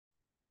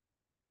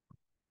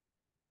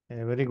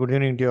A very good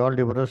evening to all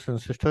the brothers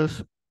and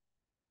sisters.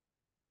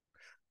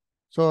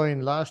 So,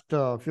 in last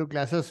few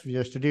classes, we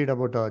have studied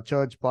about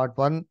church part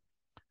one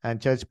and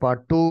church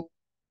part two.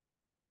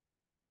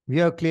 We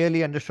have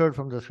clearly understood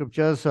from the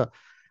scriptures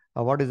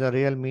what is the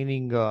real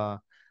meaning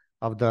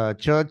of the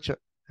church,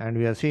 and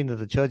we have seen that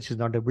the church is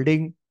not a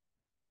building,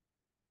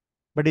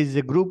 but is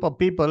a group of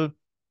people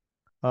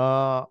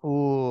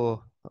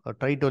who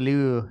try to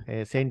live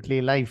a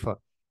saintly life.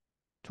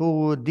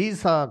 So,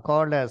 these are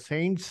called as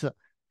saints.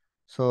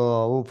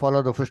 So, who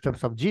follow the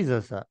footsteps of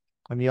Jesus.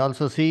 And we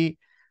also see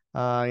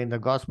in the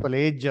gospel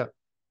age,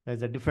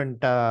 there's a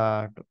different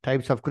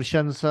types of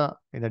Christians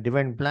in the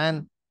divine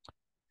plan.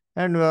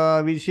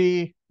 And we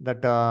see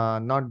that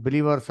not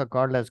believers are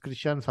called as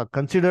Christians or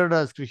considered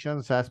as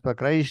Christians as per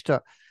Christ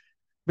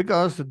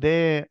because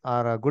they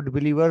are good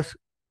believers.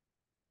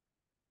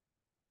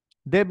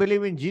 They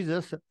believe in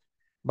Jesus,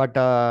 but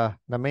the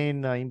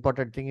main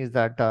important thing is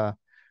that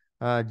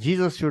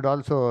Jesus should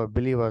also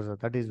believe us.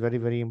 That is very,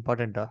 very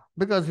important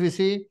because we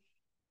see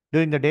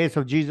during the days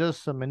of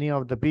Jesus, many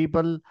of the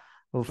people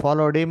who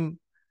followed him,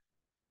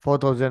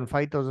 4,000,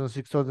 5,000,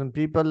 6,000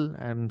 people,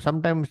 and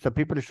sometimes the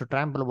people used to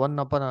trample one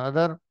upon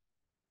another.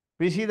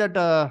 We see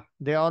that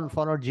they all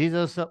followed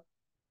Jesus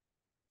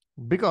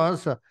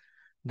because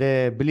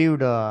they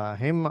believed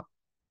him.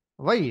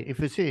 Why? If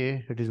you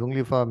see, it is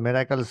only for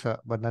miracles,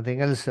 but nothing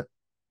else.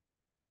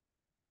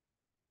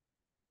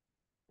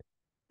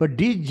 But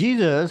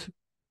Jesus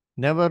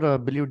never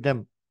believed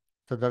them.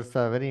 So that's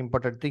a very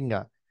important thing.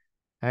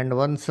 And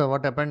once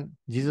what happened?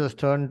 Jesus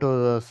turned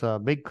to this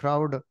big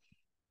crowd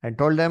and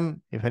told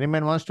them, if any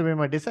man wants to be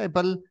my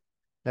disciple,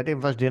 let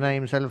him first deny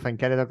himself and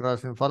carry the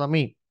cross and follow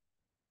me.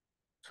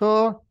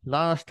 So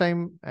last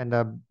time and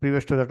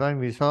previous to the time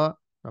we saw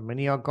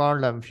many are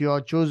called and few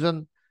are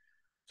chosen.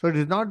 So it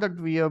is not that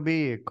we are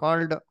be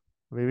called,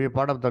 we be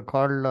part of the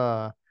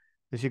called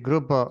you see,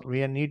 group.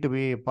 We need to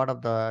be part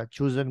of the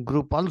chosen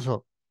group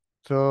also.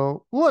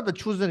 So who are the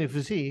chosen? If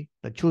you see,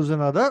 the chosen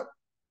are the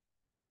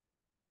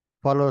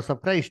followers of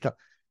Christ. Now,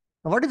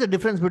 what is the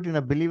difference between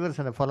the believers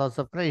and the followers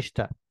of Christ?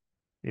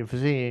 If you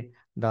see,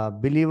 the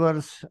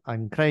believers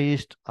in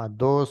Christ are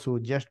those who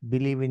just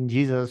believe in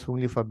Jesus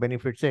only for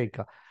benefit's sake.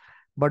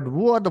 But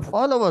who are the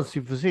followers?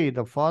 If you see,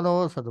 the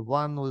followers are the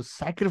one who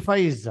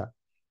sacrifice to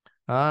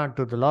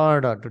the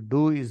Lord to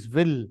do His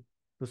will,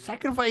 to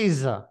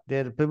sacrifice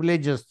their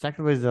privileges,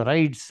 sacrifice the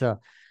rights.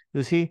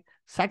 You see,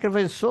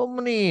 sacrifice so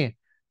many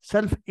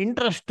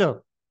self-interest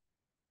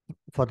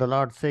for the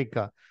Lord's sake.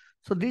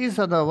 So these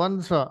are the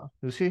ones,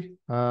 you see,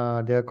 they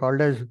are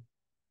called as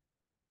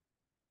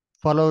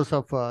followers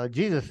of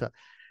Jesus.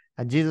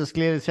 And Jesus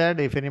clearly said,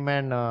 if any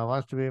man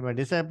wants to be my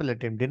disciple,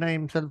 let him deny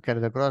himself,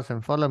 carry the cross,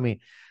 and follow me.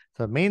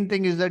 So, main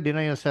thing is that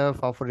deny yourself,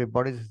 offer your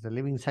bodies as a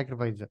living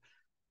sacrifice.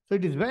 So,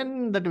 it is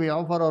when that we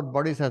offer our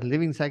bodies as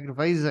living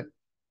sacrifice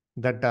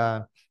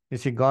that you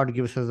see God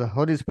gives us the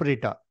Holy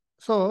Spirit.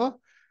 So,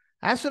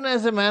 as soon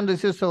as a man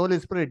receives the Holy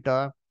Spirit,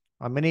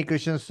 many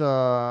Christians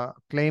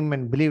claim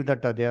and believe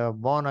that they are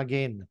born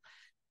again.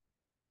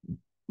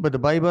 But the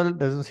Bible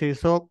doesn't say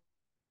so.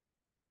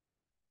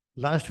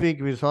 Last week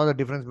we saw the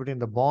difference between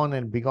the born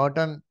and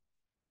begotten.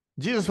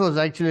 Jesus was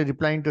actually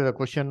replying to the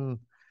question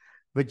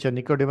which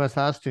Nicodemus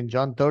asked in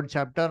John 3rd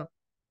chapter.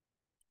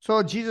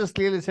 So Jesus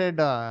clearly said,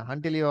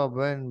 until you have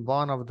been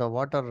born of the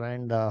water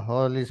and the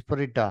Holy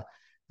Spirit,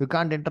 you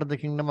can't enter the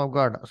kingdom of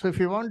God. So if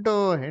you want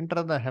to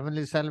enter the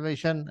heavenly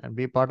salvation and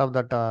be part of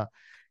that,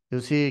 you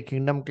see,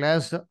 kingdom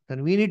class,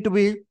 then we need to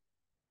be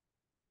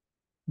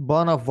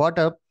born of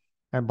water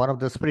and born of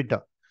the Spirit.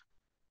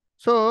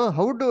 So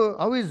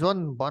how is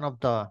one born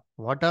of the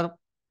water?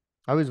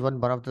 How is one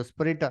born of the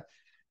Spirit?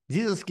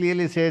 Jesus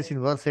clearly says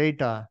in verse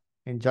 8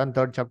 in John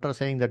 3rd chapter,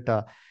 saying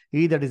that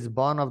he that is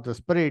born of the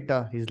Spirit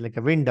is like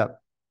a wind.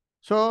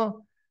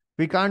 So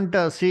we can't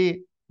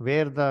see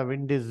where the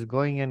wind is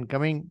going and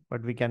coming,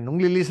 but we can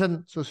only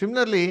listen. So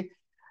similarly,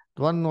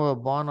 the one who are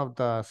born of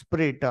the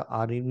Spirit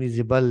are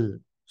invisible.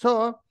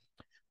 So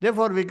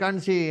therefore, we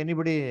can't see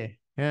anybody,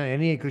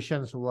 any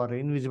Christians who are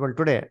invisible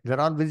today. They're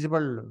all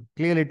visible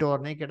clearly to our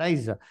naked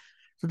eyes.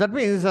 So that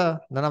means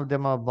none of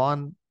them are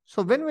born.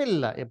 So when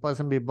will a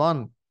person be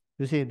born?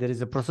 You see, there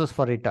is a process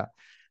for it.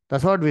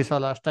 That's what we saw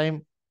last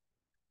time.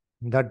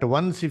 That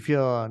once if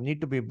you need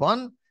to be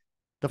born,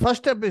 the first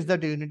step is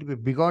that you need to be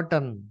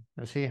begotten,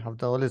 you see, of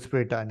the Holy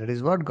Spirit. And that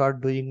is what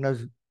God doing us.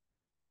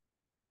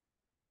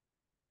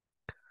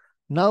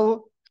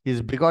 Now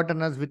is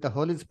begotten us with the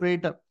Holy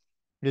Spirit.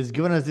 He has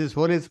given us this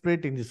Holy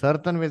Spirit in this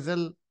earthen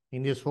vessel,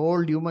 in this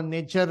whole human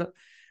nature.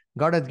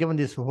 God has given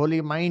this holy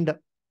mind.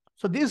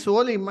 So this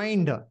holy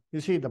mind,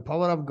 you see, the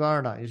power of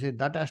God, you see,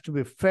 that has to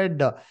be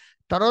fed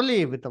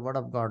thoroughly with the word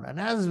of God. And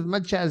as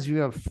much as you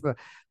have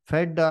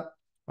fed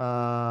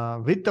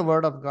with the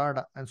word of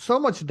God, and so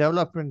much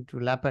development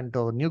will happen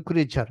to a new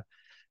creature.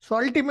 So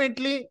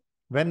ultimately,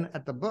 when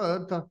at the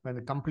birth, when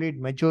the complete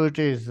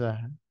maturity is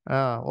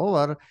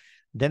over,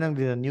 then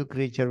only the new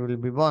creature will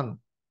be born.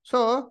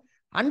 So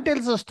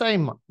until such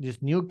time,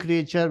 this new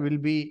creature will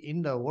be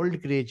in the old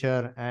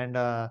creature and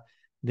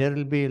there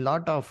will be a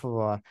lot of,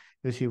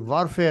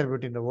 warfare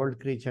between the old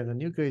creature and the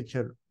new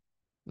creature.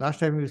 Last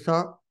time we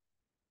saw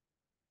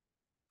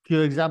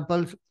few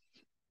examples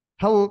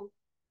how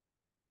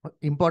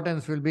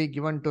importance will be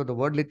given to the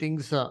worldly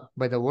things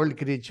by the world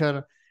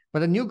creature, but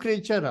the new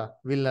creature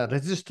will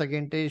resist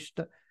against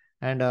it,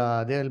 and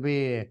there will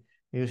be,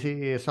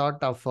 a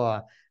sort of,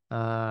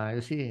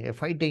 a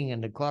fighting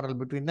and a quarrel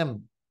between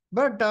them.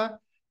 But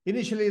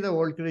initially, the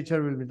old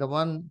creature will be the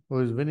one who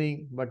is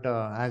winning, but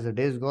as the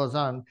days goes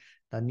on,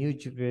 the new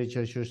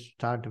creature should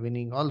start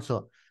winning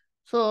also.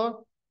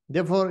 So,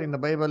 therefore, in the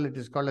Bible, it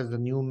is called as the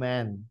new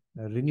man,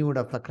 renewed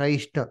of the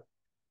Christ.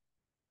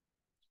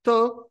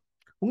 So,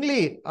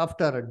 only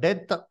after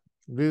death,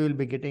 we will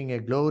be getting a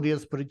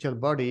glorious spiritual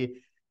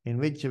body in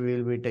which we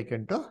will be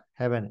taken to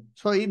heaven.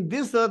 So, in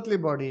this earthly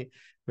body,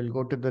 we'll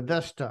go to the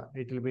dust.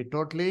 It will be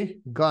totally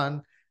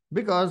gone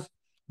because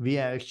we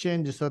have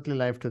exchanged this earthly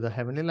life to the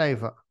heavenly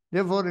life.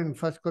 Therefore, in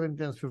 1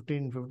 Corinthians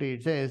 15:50,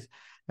 it says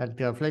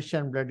that flesh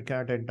and blood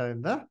cannot enter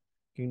in the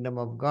kingdom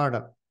of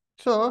God.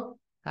 So,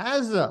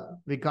 as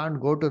we can't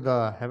go to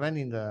the heaven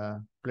in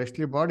the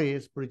fleshly body,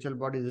 spiritual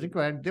body is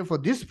required. Therefore,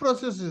 this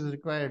process is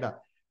required,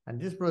 and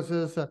this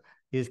process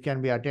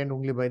can be attained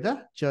only by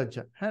the church.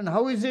 And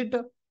how is it?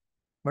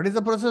 What is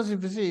the process?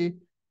 If you see,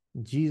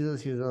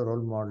 Jesus is a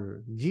role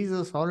model.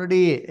 Jesus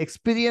already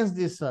experienced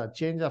this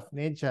change of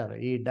nature.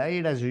 He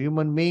died as a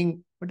human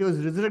being, but he was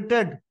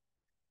resurrected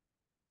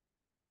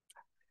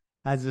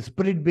as a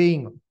spirit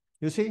being.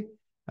 You see,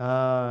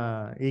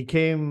 he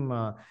came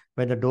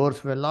when the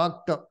doors were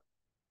locked.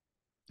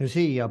 You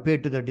see, he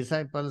appeared to the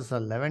disciples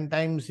 11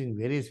 times in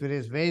various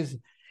ways.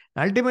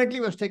 Ultimately,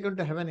 was taken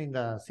to heaven in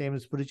the same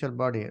spiritual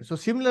body. So,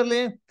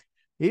 similarly,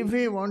 if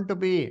we want to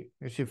be,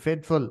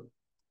 faithful,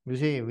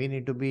 we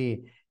need to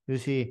be,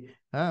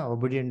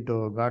 obedient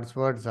to God's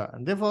words.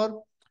 And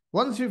therefore,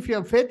 once if you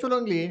are faithful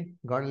only,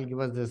 God will give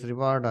us this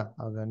reward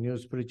of the new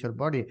spiritual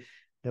body.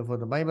 Therefore,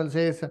 the Bible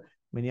says,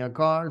 when you are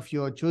called,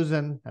 few are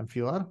chosen, and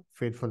few are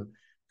faithful.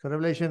 So,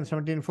 Revelation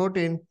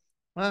 17:14.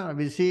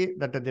 We see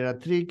that there are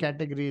three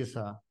categories.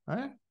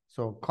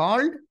 So,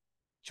 called,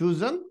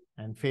 chosen,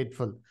 and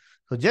faithful.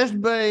 So,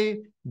 just by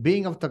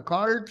being of the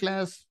called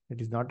class, it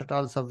is not at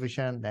all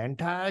sufficient. The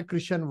entire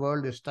Christian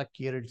world is stuck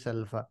here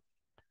itself.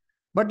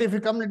 But if you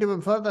come a little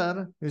bit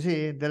further, you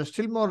see, there are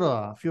still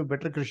more few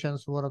better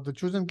Christians who are of the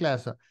chosen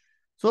class.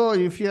 So,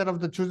 if you are of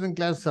the chosen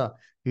class,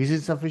 is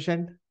it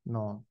sufficient?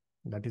 No,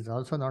 that is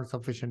also not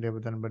sufficient,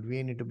 but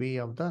we need to be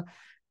of the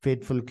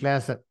faithful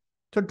class.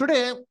 So,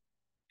 today,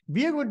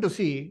 we are going to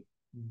see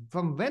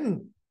from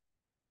when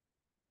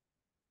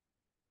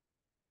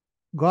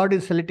God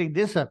is selecting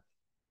this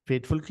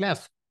faithful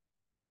class.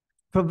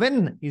 From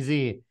when is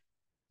he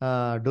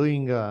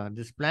doing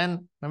this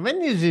plan? And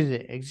when is he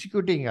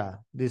executing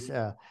this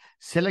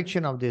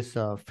selection of this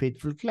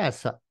faithful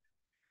class?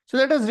 So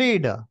let us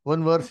read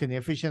one verse in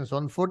Ephesians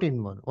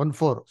 1:14,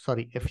 1:4.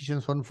 Sorry,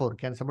 Ephesians 1:4.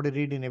 Can somebody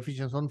read in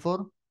Ephesians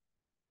 1:4?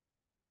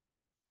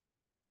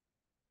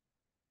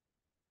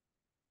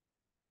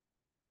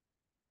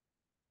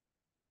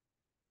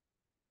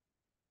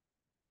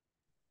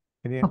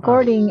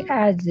 According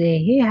as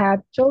he hath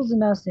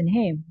chosen us in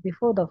him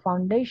before the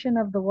foundation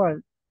of the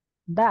world,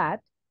 that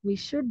we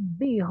should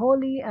be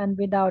holy and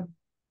without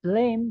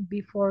blame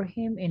before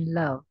him in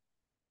love.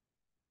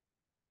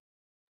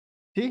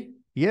 See,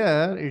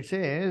 here it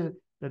says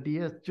that he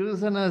has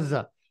chosen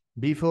us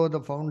before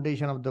the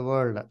foundation of the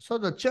world. So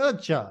the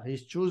church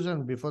is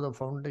chosen before the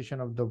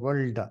foundation of the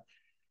world.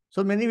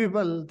 So many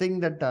people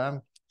think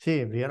that,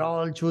 see, we are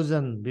all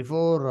chosen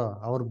before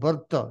our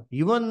birth.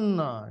 Even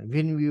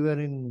when we were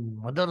in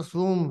mother's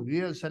womb,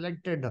 we are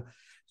selected.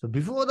 So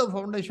before the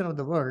foundation of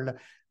the world,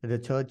 the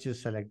church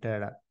is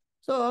selected.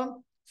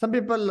 So some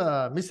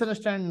people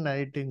misunderstand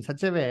it in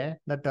such a way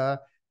that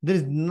there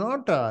is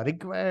not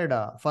required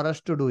for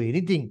us to do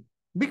anything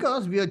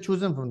because we are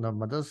chosen from the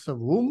mother's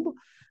womb.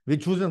 We are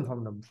chosen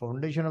from the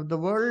foundation of the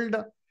world.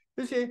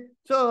 You see,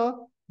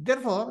 so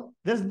therefore,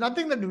 there's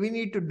nothing that we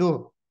need to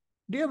do.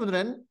 Dear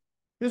brethren,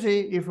 you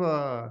see, if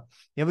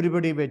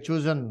everybody were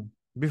chosen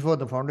before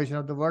the foundation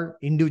of the world,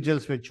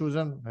 individuals were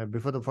chosen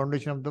before the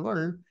foundation of the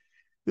world,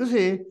 you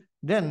see,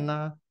 then,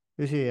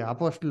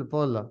 Apostle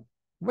Paul,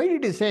 why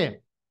did he say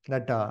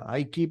that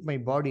I keep my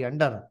body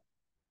under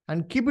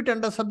and keep it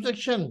under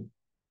subjection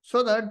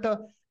so that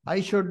I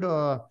should,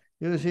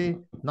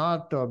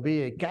 not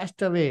be a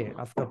castaway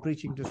after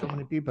preaching to so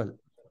many people?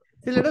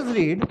 See, let us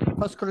read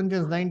 1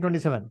 Corinthians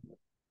 9:27.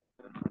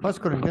 1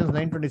 Corinthians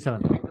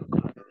 9:27.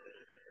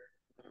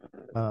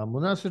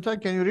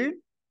 Munasita, can you read?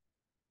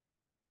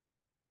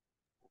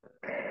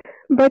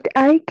 But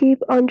I keep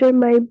under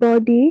my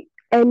body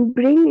and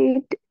bring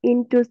it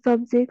into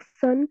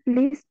subjection,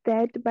 lest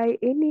that by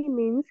any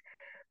means,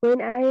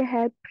 when I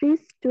have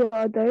preached to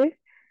others,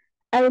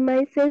 I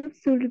myself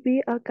should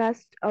be a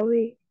cast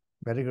away.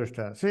 Very good,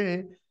 sir.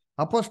 See,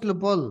 Apostle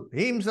Paul,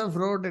 he himself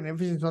wrote in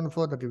Ephesians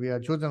 1:4 that we are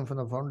chosen from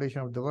the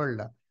foundation of the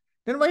world.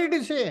 Then why did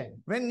he say,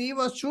 when he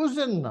was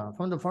chosen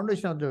from the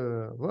foundation of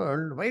the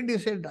world, why did he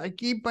say, I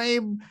keep my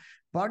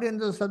body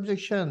under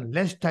subjection,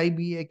 lest I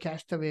be a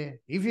castaway.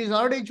 If he is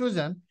already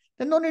chosen,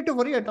 then no need to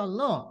worry at all.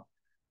 No.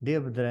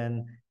 Dear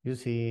brethren, you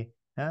see,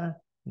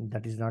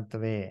 that is not the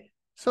way.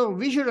 So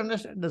we should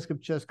understand the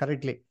scriptures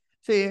correctly.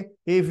 See,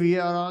 if we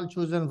are all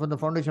chosen for the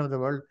foundation of the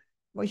world,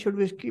 why should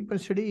we keep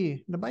and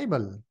study the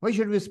Bible? Why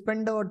should we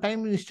spend our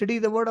time in study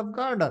the Word of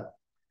God?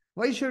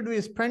 Why should we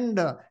spend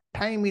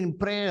time in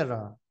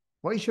prayer?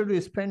 Why should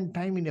we spend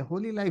time in a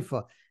holy life?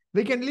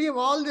 We can leave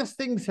all these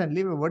things and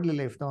live a worldly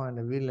life now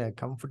and live a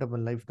comfortable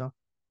life now.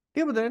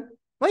 Dear brethren,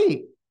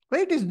 why? Why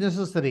it is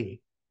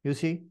necessary? You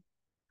see,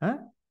 huh?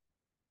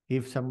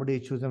 If somebody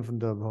is chosen from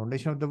the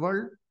foundation of the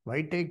world,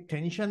 why take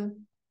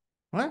tension?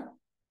 Huh?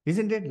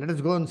 Isn't it? Let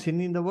us go and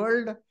sin in the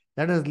world.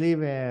 Let us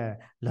live a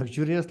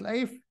luxurious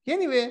life.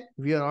 Anyway,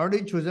 we are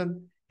already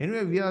chosen.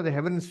 Anyway, we are the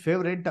heaven's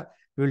favorite.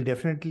 We will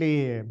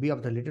definitely be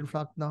of the little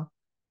flock now.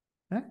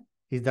 Huh?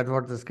 Is that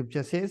what the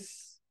scripture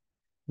says?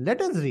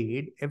 Let us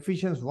read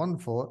Ephesians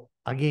 1:4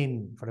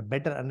 again for a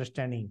better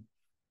understanding.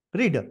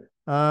 Read.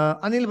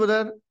 Anil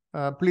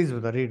brother, please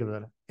brother, read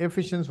brother.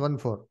 Ephesians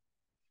 1:4.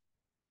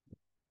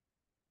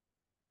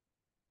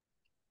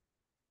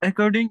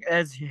 According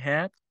as he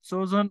had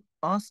chosen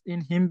us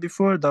in him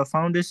before the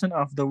foundation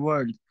of the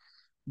world,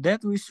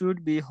 that we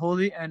should be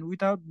holy and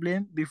without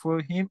blame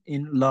before him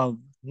in love.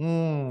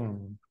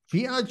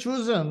 We are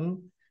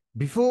chosen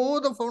before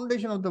the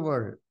foundation of the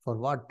world. For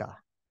what?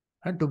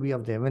 To be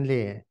of the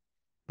heavenly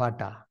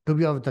pata, to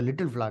be of the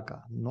little flock.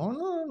 No,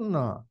 no,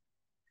 no.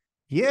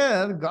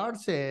 Here, God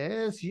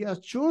says He has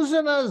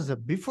chosen us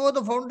before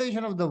the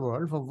foundation of the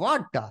world. For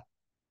what?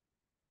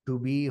 To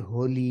be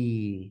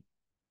holy,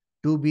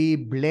 to be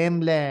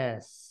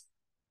blameless.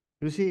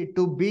 You see,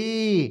 to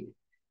be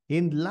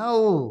in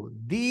love.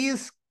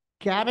 These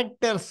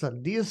characters,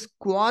 these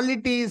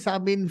qualities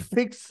have been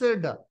fixed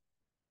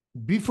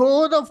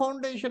before the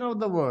foundation of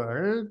the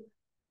world.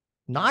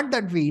 Not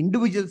that we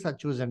individuals are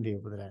chosen, dear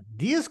brother.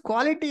 These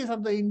qualities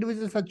of the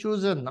individuals are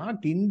chosen,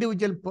 not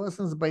individual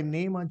persons by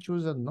name are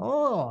chosen.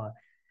 No,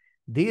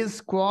 these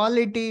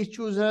qualities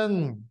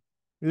chosen.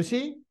 You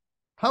see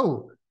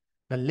how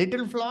the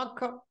little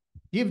flock,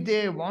 if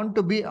they want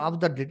to be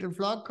of the little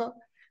flock,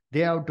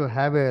 they have to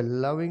have a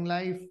loving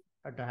life,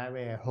 have to have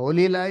a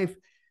holy life.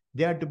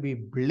 They have to be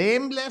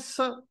blameless.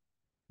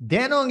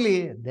 Then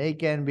only they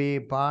can be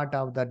part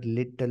of that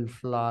little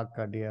flock,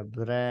 dear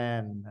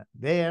brethren.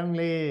 They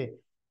only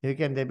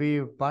they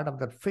be part of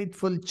that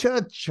faithful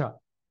church.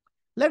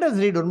 Let us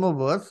read one more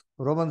verse,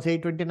 Romans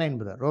 8:29,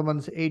 brother.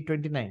 Romans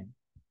 8:29.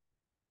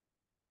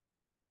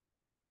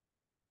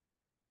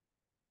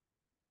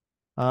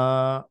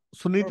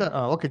 Sunita,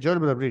 okay, Joel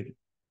brother, read.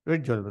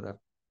 Read Joel brother.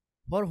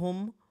 For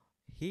whom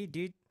he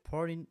did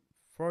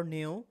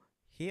foreknow,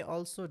 he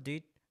also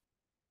did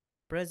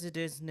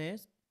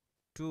predestinate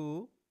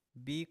to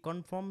be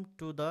conformed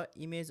to the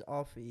image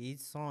of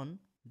his Son,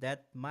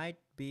 that might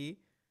be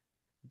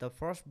the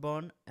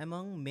firstborn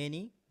among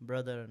many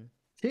brethren.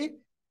 See,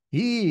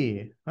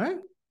 he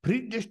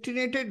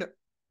predestinated.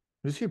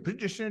 You see,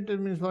 predestinated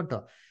means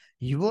what?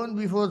 Even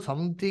before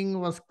something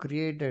was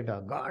created,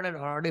 God had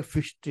already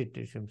fixed it,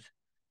 it seems.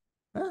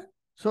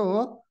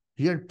 So,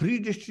 he had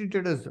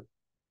predestinated us.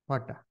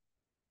 What?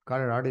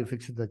 God had already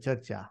fixed the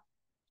church.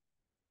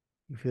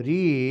 If you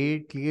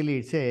read clearly,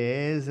 it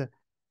says,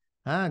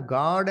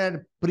 God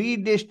had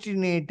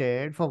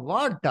predestinated for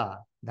what?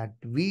 That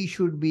we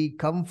should be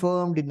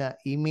confirmed in the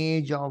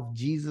image of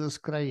Jesus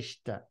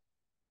Christ.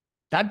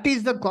 That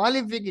is the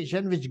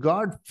qualification which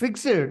God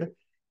fixed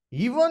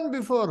even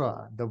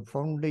before the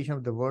foundation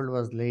of the world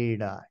was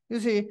laid. You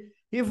see,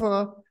 if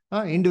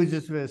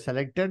individuals were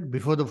selected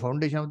before the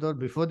foundation of the world,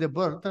 before their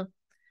birth,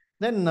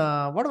 then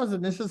what was the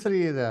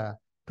necessary to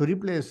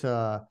replace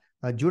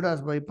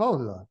Judas by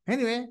Paul?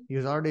 Anyway, he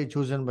was already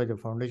chosen by the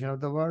foundation of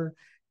the world.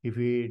 If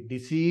we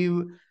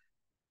deceive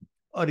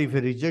or if we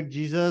reject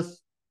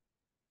Jesus,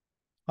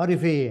 or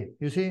if we,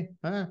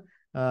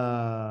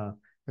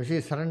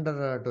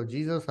 surrender to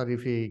Jesus, or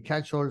if we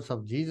catch holds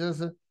of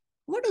Jesus,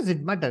 what does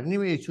it matter?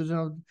 Anyway, he's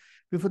chosen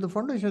before the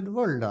foundation of the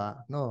world.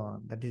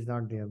 No, that is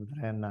not there.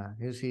 And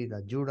you see,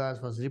 the Judas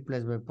was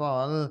replaced by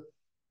Paul.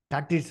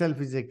 That itself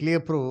is a clear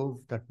proof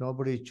that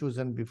nobody is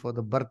chosen before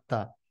the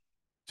birth.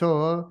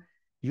 So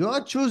you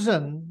are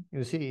chosen,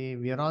 you see,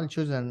 we are all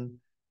chosen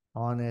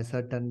on a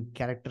certain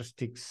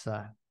characteristics.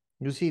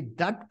 You see,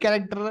 that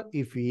character,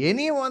 if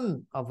any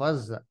one of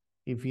us,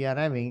 if we are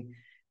having,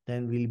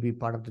 then we'll be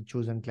part of the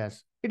chosen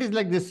class. It is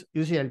like this.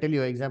 You see, I'll tell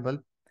you an example.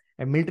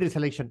 A military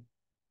selection.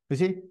 You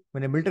see,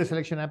 when a military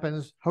selection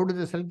happens, how do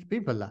they select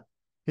people?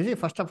 You see,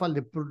 first of all,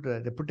 they put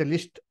a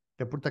list,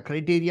 they put the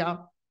criteria,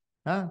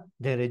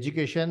 their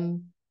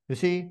education, you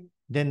see,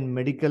 then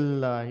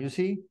medical,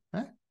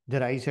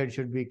 their eyesight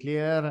should be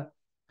clear,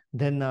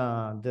 then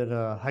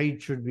their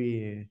height should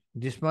be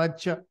this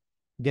much,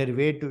 their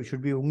weight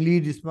should be only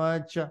this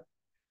much,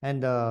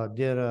 and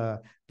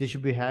they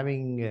should be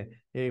having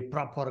a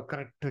proper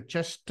correct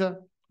chest,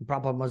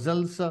 proper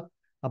muscles,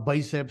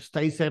 biceps,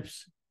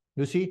 triceps.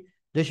 You see,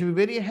 they should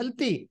be very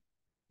healthy.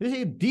 You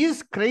see,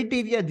 these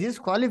criteria, these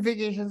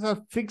qualifications are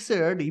fixed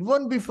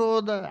even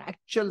before the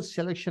actual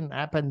selection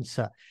happens.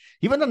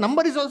 Even the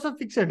number is also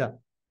fixed.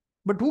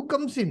 But who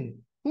comes in?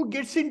 Who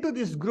gets into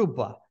this group?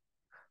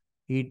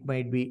 It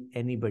might be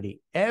anybody.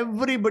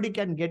 Everybody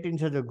can get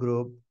into the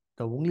group.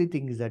 The only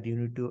thing is that you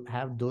need to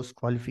have those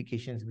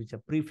qualifications which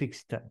are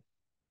prefixed.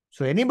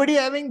 So anybody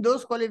having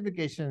those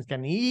qualifications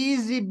can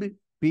easily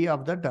be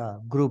of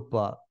that group.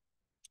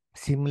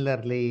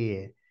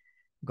 Similarly,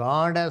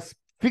 God has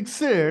fixed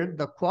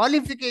the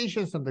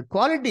qualifications and the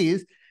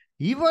qualities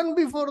even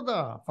before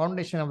the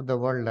foundation of the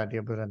world.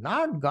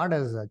 Not God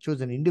has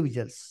chosen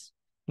individuals.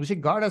 You see,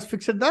 God has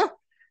fixed the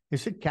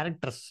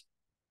characters.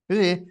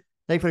 You see,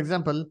 like for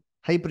example,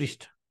 high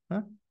priest.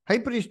 High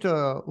priest,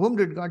 whom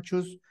did God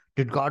choose?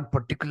 Did God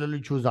particularly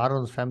choose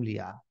Aaron's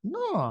family?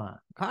 No,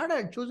 God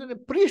had chosen a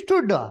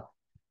priesthood.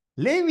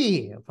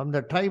 Levi, from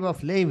the tribe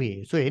of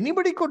Levi. So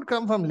anybody could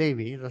come from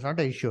Levi. That's not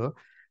an issue.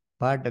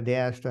 But they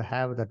have to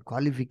have that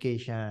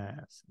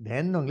qualifications.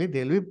 Then only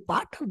they will be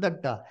part of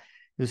that.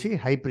 You see,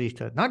 high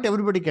priest. Not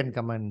everybody can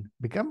come and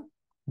become.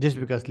 Just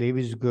because Levi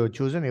is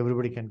chosen,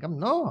 everybody can come.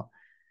 No,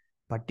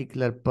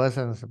 particular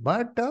persons.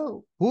 But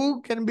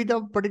who can be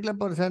the particular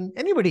person?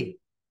 Anybody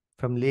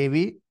from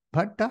Levi,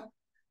 but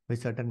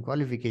with certain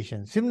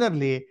qualifications.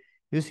 Similarly,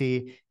 you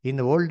see, in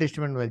the Old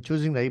Testament, while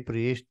choosing the high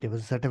priest, there were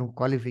certain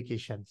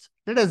qualifications.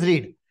 Let us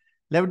read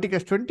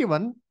Leviticus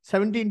 21,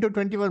 17 to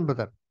 21,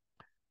 brother.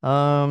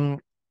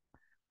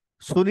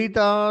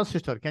 Sunita,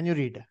 sister, can you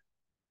read?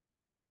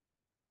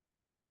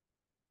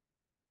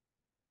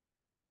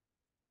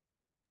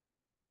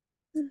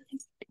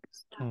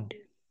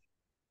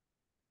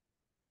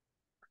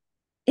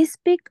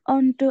 Speak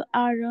unto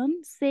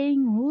Aaron,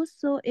 saying,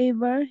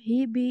 Whosoever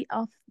he be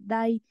of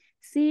thy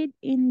seed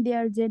in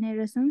their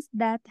generations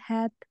that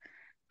hath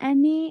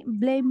any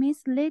blemish,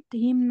 let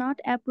him not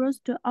approach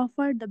to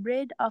offer the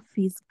bread of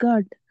his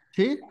God.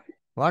 See,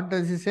 what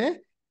does he say?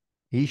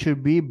 He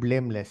should be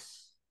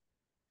blameless.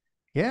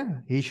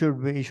 Yeah, he should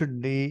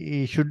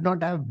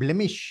not have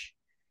blemish.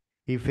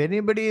 If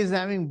anybody is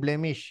having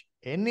blemish,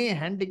 any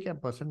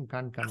handicapped person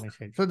can't come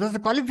inside. So that's the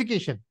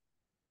qualification.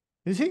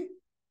 You see?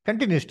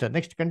 Continue, sir.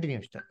 Next,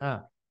 continue, sir.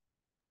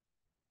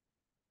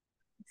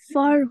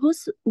 For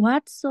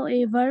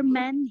whatsoever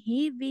man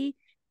he be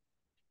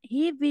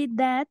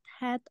that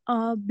hath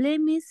a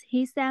blemish,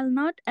 he shall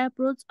not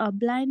approach a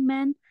blind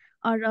man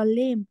or a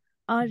lame,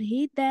 or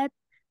he that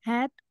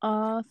hath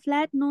a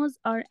flat nose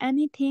or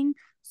anything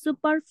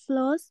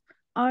superfluous,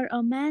 or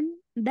a man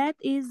that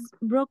is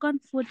broken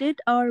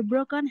footed or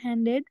broken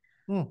handed,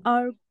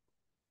 or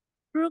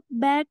crook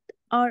backed,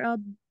 or a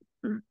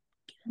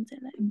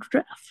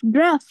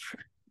draft.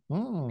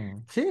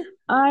 See?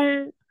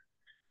 Or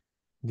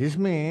this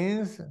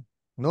means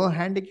no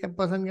handicapped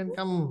person can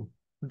come.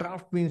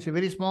 Draft means a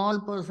very small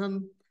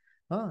person.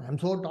 I'm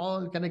so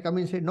tall. Can I come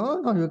inside?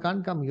 No, no, you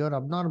can't come. You're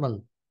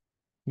abnormal.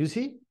 You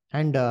see?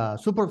 And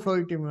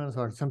superfluity means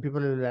what? Some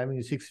people are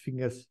having 6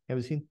 fingers. Have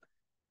you seen?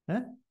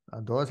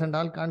 Those and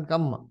all can't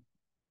come.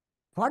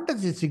 What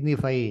does it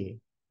signify? You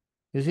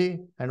see?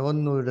 And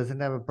one who doesn't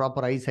have a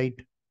proper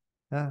eyesight.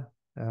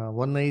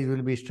 One eye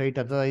will be straight,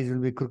 other eyes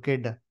will be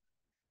crooked.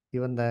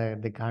 Even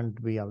they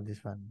can't be of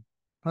this one.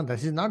 No,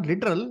 this is not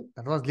literal.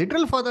 That was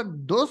literal for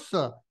those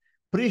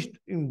priests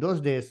in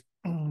those days.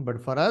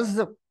 But for us,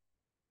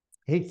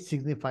 it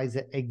signifies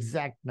an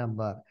exact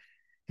number,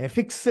 a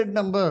fixed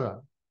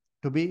number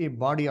to be a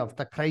body of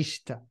the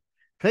Christ.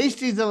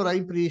 Christ is our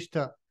high priest.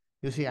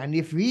 You see, and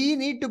if we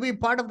need to be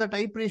part of that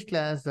high priest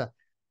class,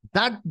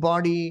 that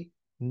body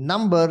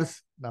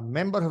numbers, the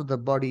members of the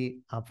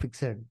body are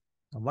fixed.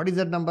 What is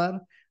that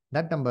number?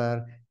 That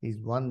number is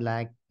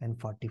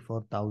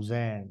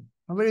 1,44,000.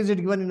 Where is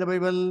it given in the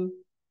Bible?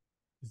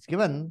 It's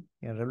given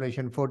in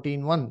Revelation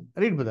 14:1.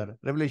 Read, brother.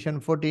 Revelation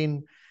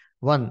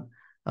 14:1.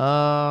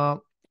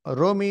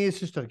 Romy,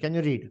 sister, can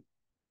you read?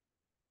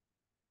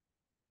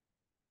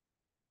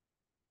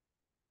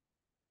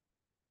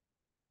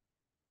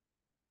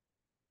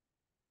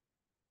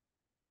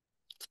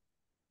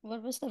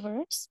 What was the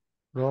verse?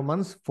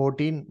 Romans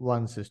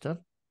 14:1,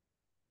 sister.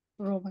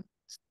 Romans.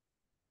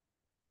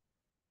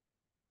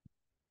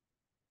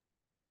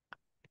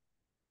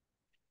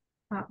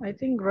 I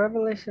think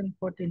Revelation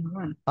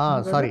 14:1.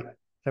 Sorry.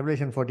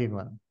 Revelation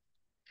 14:1.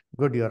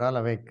 Good, you're all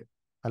awake.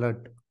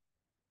 Alert.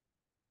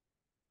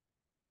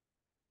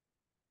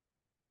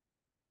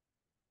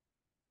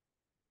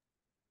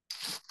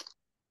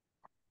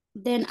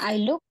 Then I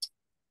looked,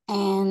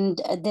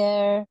 and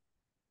there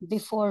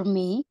before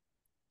me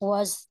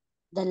was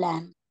the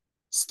Lamb,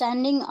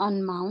 standing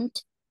on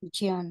Mount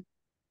Zion,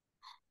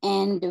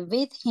 and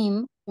with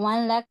him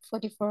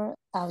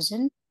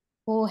 1,44,000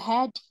 who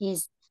had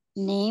his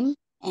name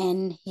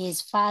and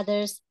his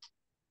father's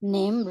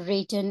name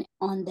written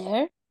on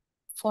their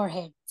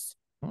foreheads.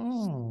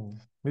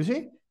 You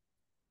see?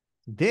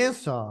 They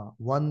saw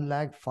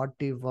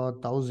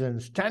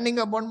 1,44,000 standing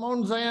upon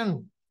Mount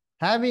Zion,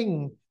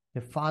 having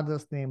the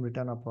father's name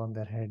written upon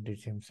their head, it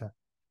seems.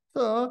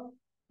 So,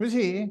 you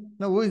see,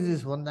 now who is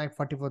this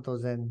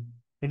 1,44,000?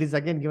 It is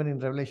again given in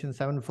Revelation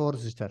 7:4,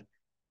 sister.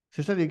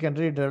 Sister, you can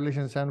read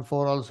Revelation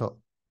 7:4 also.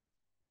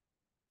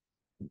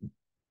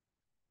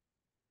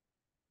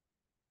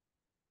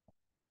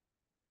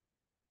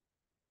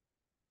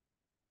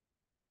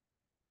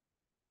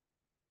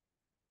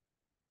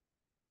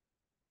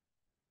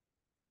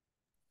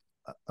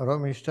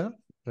 Rome, sister,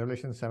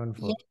 Revelation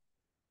 7:4. Yeah.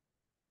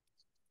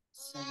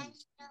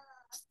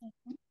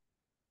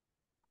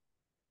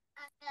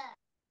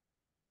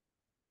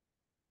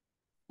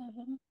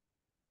 7.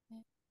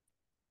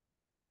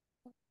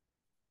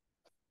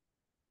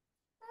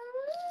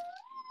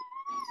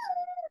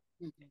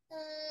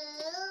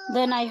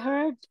 Then I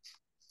heard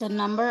the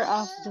number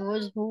of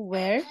those who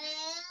were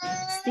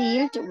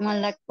sealed,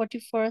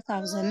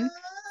 144,000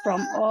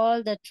 from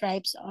all the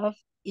tribes of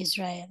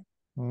Israel.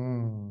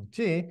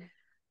 See,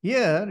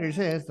 here it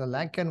says the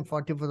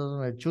 144,000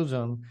 were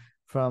chosen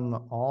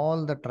from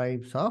all the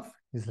tribes of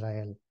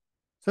Israel.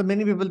 So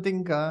many people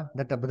think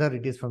that brother,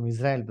 it is from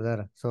Israel,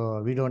 brother.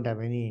 So we don't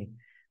have any,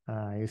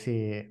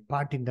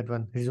 part in that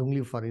one. It is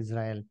only for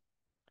Israel.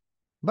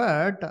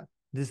 But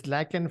this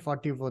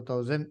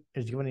 144,000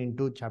 is given in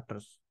two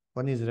chapters.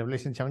 One is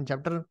Revelation 7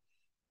 chapter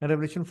and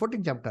Revelation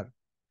 14 chapter.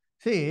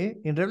 See,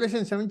 in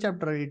Revelation 7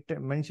 chapter, it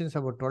mentions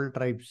about 12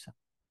 tribes.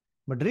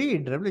 But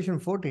read Revelation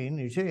 14,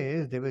 it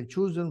says they were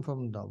chosen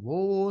from the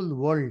whole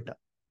world.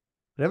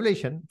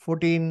 Revelation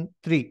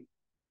 14:3.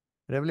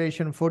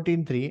 Revelation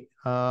 14:3.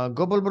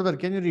 Gopal brother,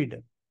 can you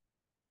read?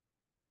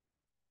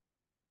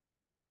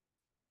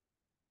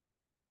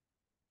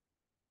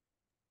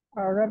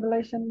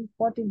 Revelation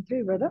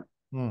 14:3, brother.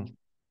 Hmm.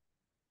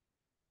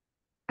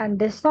 And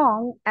they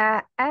sung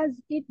as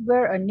it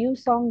were a new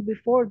song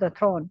before the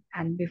throne,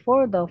 and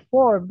before the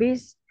four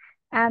beasts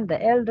and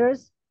the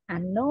elders,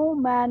 and no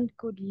man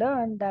could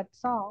learn that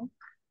song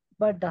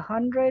but the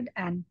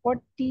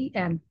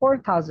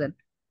 144,000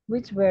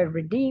 which were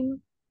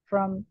redeemed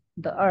from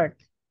the earth.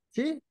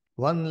 See,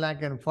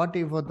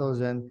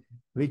 144,000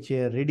 which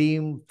are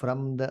redeemed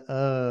from the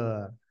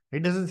earth.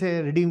 It doesn't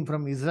say redeemed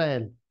from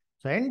Israel.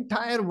 So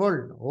entire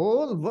world,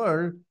 whole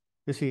world,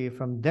 you see,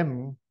 from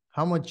them,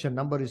 how much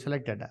number is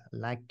selected?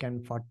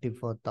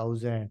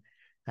 144,000.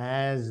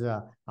 As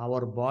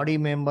our body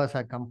members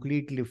are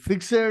completely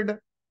fixed,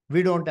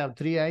 we don't have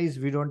three eyes,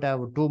 we don't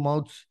have two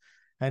mouths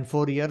and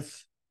 4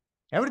 ears.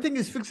 Everything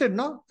is fixed,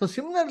 no? So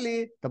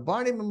similarly, the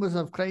body members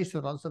of Christ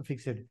are also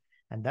fixed.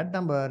 And that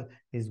number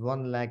is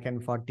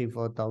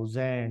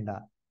 144,000.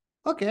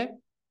 Okay.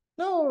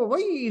 Now, why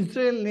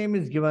Israel name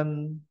is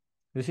given?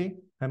 You see,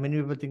 how many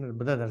people think,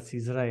 brother, that's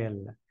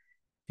Israel.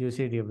 You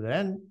see, dear brother.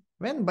 And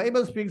when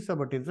Bible speaks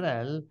about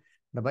Israel,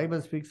 the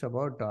Bible speaks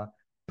about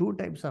two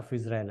types of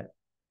Israel.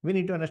 We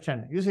need to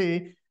understand. You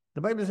see,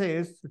 the Bible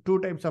says two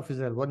types of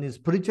Israel. One is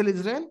spiritual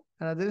Israel,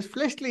 and other is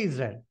fleshly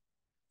Israel.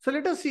 So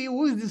let us see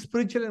who is this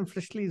spiritual and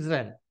fleshly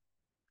Israel.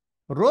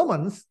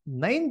 Romans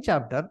 9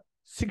 chapter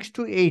 6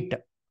 to 8.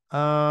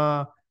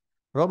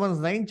 Romans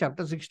 9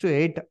 chapter 6 to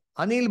 8.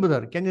 Anil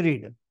brother, can you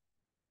read?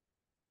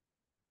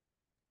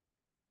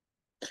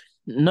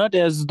 Not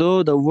as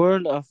though the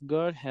word of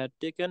God had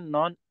taken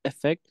none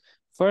effect,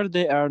 for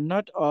they are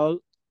not all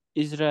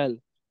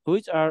Israel,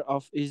 which are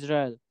of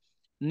Israel,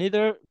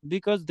 neither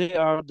because they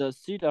are the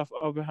seed of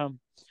Abraham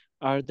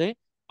are they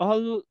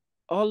all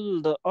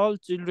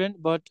children,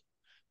 but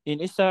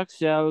in Isaac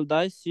shall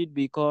thy seed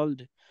be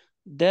called.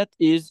 That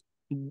is,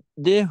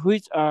 they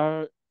which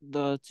are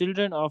the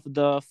children of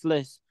the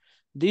flesh.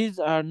 These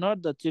are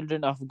not the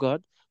children of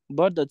God,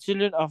 but the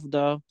children of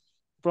the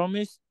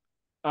promise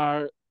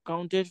are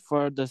counted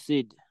for the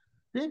seed.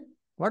 See,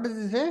 what does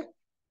it say?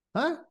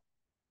 Huh?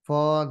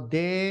 For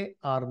they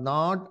are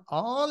not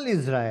all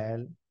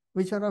Israel,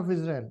 which are of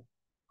Israel.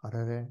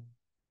 Arare,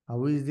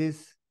 how is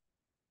this?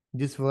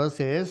 This verse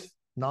says,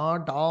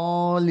 not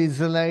all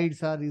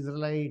Israelites are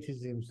Israelites, it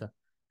seems.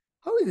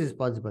 How is this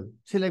possible?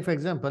 See, like for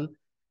example,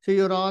 say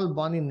you're all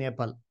born in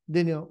Nepal.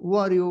 Then who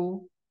are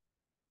you?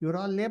 You're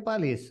all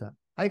Nepalese.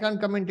 I can't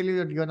come and tell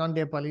you that you're not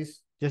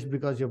Nepalese just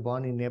because you're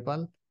born in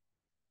Nepal.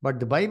 But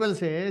the Bible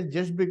says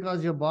just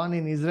because you're born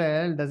in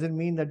Israel doesn't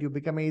mean that you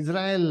become an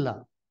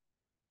Israel.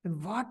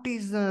 Then what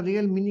is the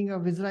real meaning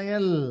of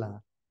Israel?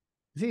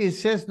 See, it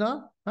says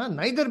no,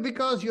 neither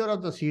because you're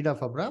of the seed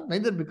of Abraham,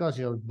 neither because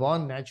you're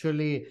born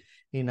naturally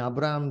in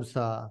Abraham's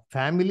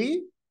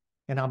family,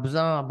 in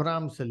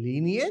Abraham's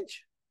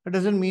lineage. It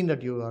doesn't mean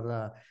that you are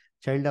a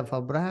child of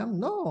Abraham.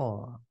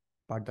 No,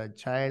 but the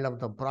child of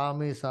the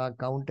promise are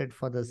counted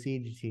for the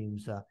seed, it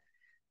seems.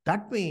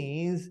 That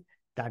means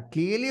that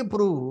clearly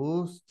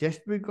proves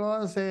just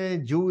because a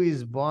Jew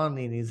is born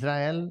in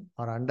Israel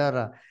or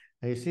under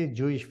a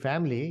Jewish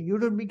family, you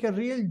don't become a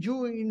real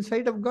Jew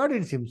inside of God,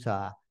 it seems.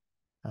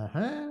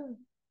 Uh-huh.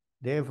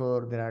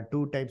 Therefore, there are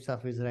two types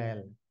of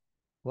Israel.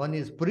 One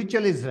is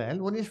spiritual Israel,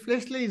 one is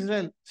fleshly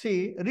Israel.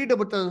 See, read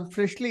about the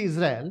fleshly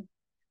Israel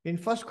in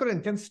 1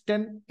 Corinthians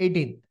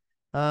 10:18.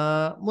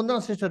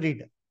 Munna sister,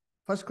 read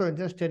 1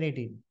 Corinthians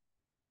 10:18.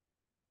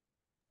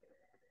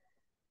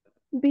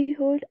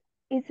 Behold,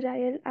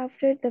 Israel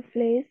after the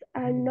flesh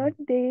are not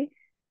they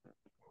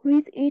Who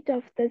is eat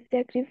of the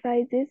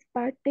sacrifices,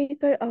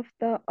 partaker of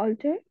the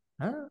altar?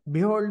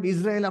 Behold,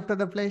 Israel after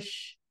the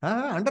flesh.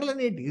 Underline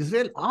it.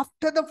 Israel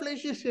after the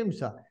flesh is him,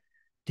 sir.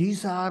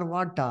 These are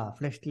what?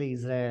 Fleshly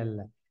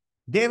Israel.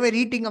 They were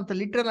eating of the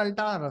literal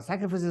altar,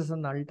 sacrifices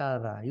on the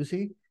altar. You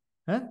see?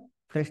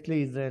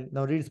 Fleshly Israel.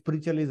 Now read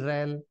spiritual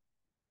Israel.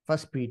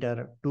 First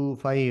Peter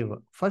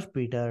 2:5. First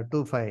Peter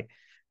 2:5.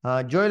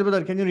 Joel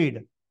brother, can you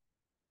read?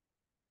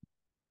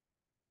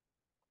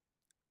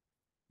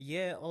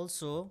 Yea,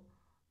 also,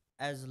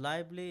 as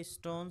lively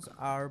stones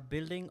are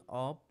building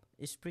up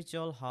a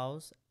spiritual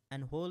house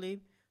and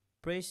holy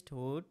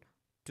priesthood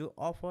to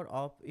offer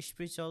up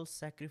spiritual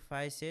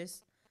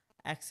sacrifices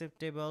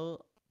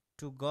acceptable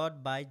to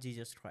God by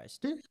Jesus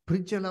Christ. See?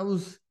 Spiritual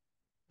house.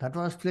 That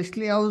was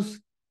fleshly house.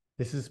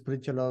 This is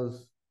spiritual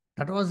house.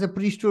 That was a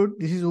priesthood.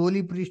 This is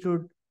holy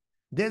priesthood.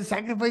 Their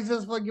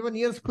sacrifices were given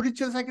here,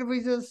 spiritual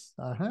sacrifices.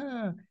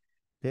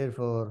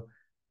 Therefore,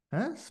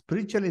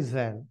 spiritual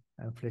Israel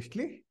and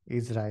fleshly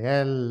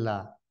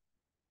Israel.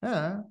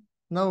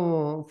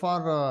 Now,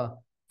 for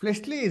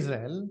fleshly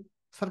Israel,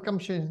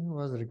 circumcision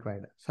was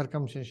required.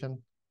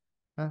 Circumcision.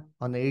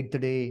 On the 8th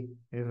day,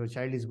 if a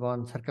child is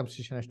born,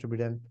 circumcision has to be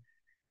done.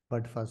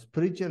 But for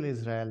spiritual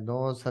Israel,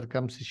 no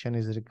circumcision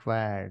is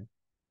required.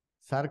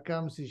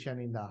 Circumcision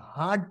in the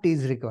heart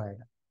is required.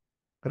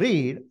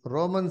 Read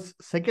Romans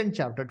 2nd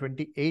chapter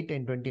 28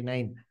 and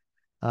 29.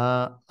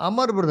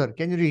 Amar brother,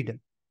 can you read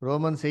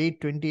Romans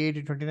 8, 28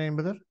 and 29,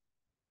 brother?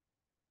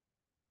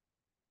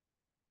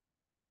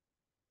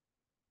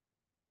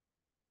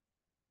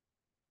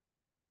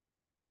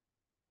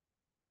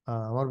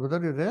 Amar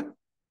brother, you there?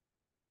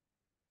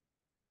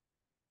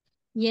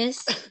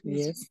 Yes.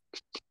 Yes.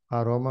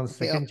 Romans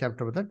 2nd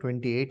chapter, brother,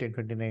 28 and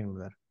 29,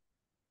 brother.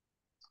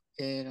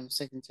 Okay,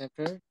 second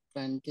chapter,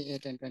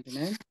 28 and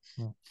 29.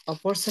 Hmm. A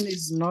person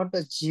is not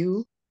a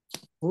Jew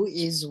who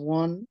is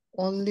one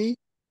only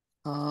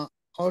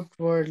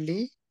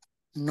outwardly,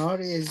 nor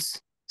is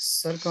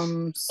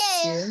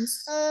circumcision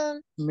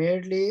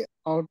merely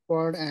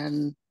outward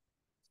and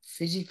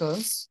physical.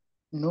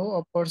 No,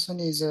 a person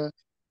is a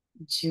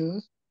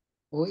Jew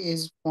who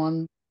is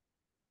one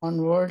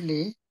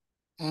onwardly,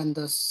 and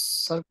the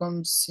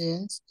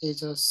circumcision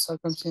is a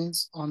circumcision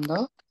on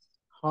the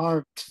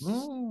heart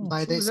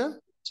by See, this. brother?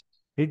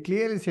 It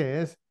clearly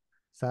says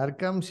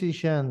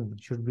circumcision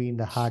should be in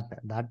the heart.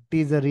 That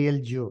is a real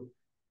Jew.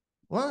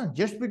 Well,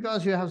 just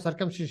because you have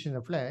circumcision in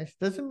the flesh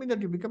doesn't mean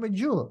that you become a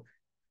Jew.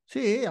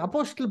 See,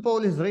 Apostle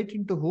Paul is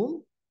writing to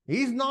whom?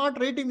 He is not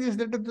writing this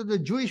letter to the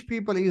Jewish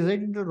people. He is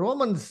writing to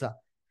Romans,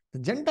 the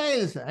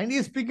Gentiles, and he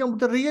is speaking about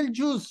the real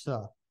Jews.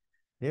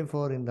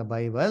 Therefore, in the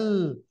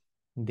Bible,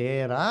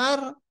 there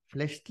are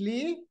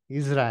fleshly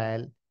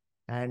Israel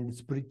and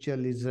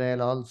spiritual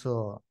Israel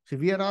also. See,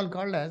 we are all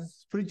called as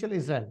spiritual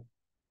Israel.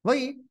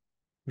 Why?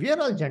 We are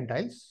all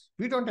Gentiles.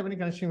 We don't have any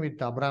connection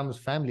with Abraham's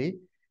family.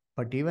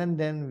 But even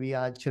then, we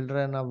are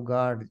children of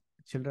God,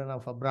 children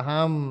of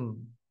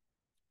Abraham.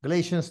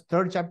 Galatians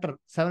 3rd chapter,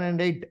 7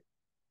 and 8.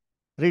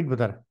 Read,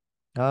 brother.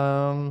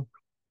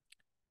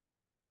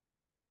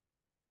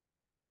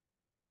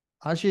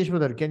 Ashish,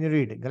 brother, can you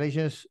read?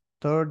 Galatians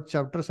 3rd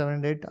chapter, 7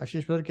 and 8.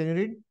 Ashish, brother, can you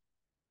read?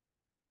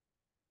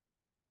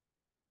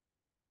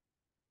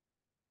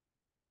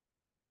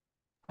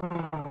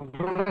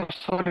 Brother,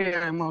 sorry,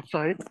 I'm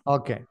outside.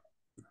 Okay.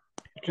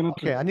 Cannot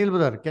Okay, Anil,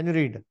 brother, can you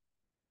read?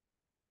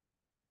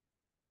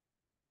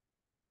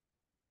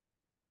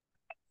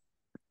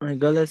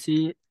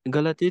 Galatia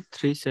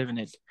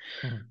 3:7-8.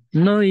 Mhm.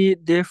 Know ye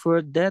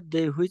therefore that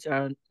they which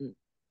are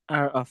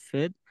of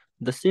faith,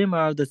 the same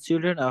are the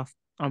children of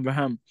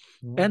Abraham.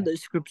 And the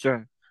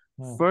scripture,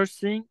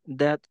 foreseeing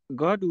that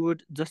God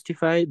would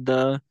justify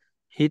the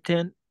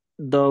heathen,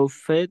 thou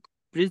faith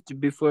preached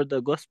before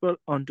the gospel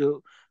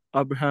unto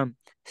Abraham,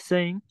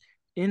 saying,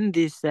 in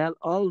thee shall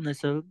all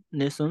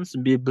nations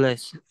be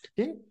blessed.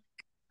 See?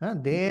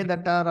 They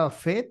that are of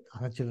faith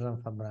are children of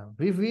Abraham.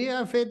 If we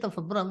have faith of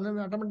Abraham, then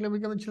we automatically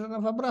become children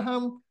of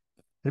Abraham.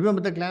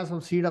 Remember the class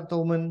of seed of the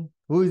woman.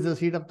 Who is the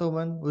seed of the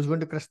woman? Who is going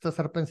to crush the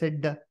serpent's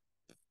head?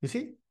 You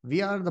see,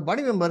 we are the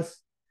body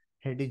members.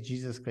 Head is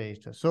Jesus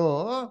Christ.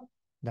 So,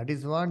 that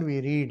is what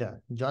we read.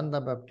 John the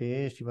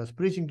Baptist, he was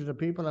preaching to the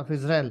people of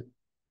Israel.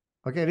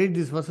 Okay, read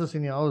these verses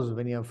in your house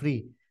when you are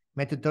free.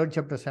 Matthew 3rd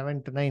chapter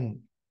 7 to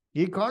 9.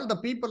 He called the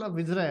people of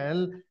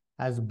Israel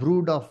as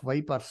brood of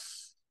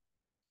vipers.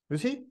 You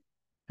see?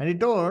 And he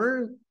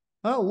told,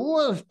 who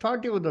has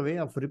taught you the way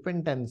of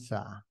repentance?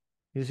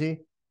 You see?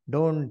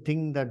 Don't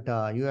think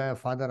that you have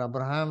Father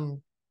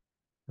Abraham.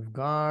 If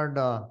God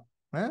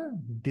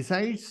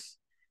decides,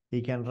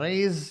 he can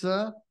raise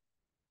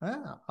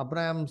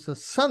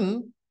Abraham's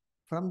son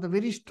from the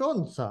very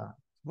stones.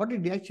 What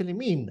did he actually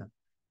mean?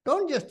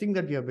 Don't just think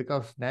that you are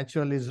because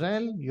natural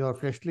Israel, you are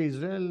fleshly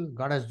Israel.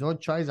 God has no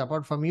choice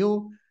apart from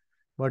you.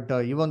 But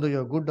even though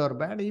you are good or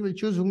bad, he will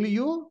choose only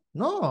you.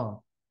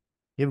 No.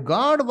 If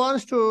God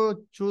wants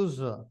to choose,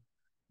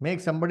 make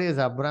somebody as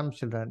Abraham's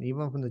children,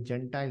 even from the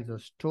Gentiles or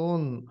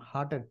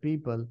stone-hearted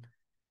people,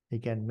 he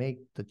can make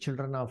the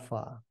children of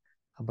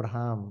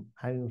Abraham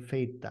having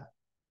faith.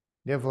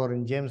 Therefore,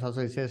 in James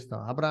also it says,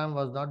 no, Abraham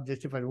was not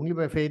justified only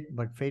by faith,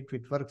 but faith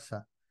with works.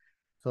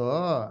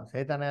 So,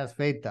 Satan has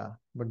faith,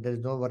 but there is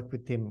no work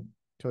with him.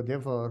 So,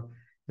 therefore,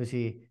 you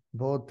see,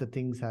 both the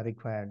things are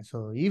required.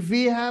 So, if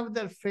we have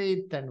the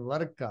faith and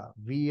work,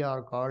 we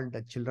are called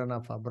the children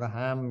of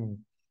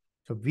Abraham.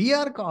 So, we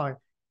are called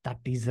that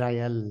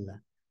Israel.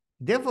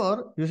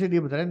 Therefore, you see,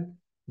 dear brethren,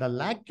 the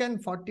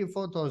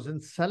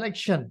 144,000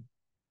 selection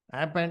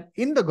happened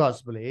in the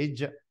gospel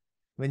age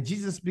when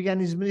Jesus began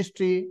his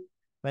ministry,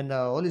 when the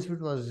Holy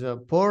Spirit was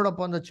poured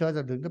upon the church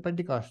during the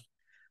Pentecost.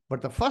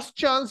 But the first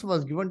chance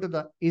was given to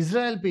the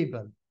Israel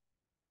people.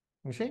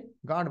 You see,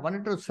 God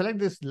wanted to select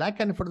this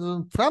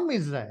 144,000 from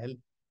Israel,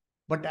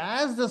 but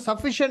as the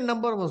sufficient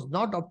number was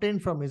not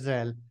obtained from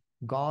Israel,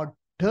 God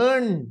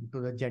turned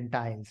to the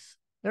Gentiles.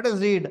 Let us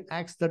read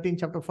Acts 13,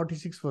 chapter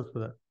 46,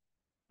 verse.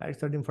 Acts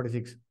 13,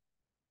 46.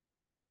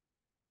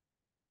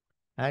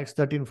 Acts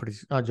 13,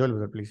 46. Joel,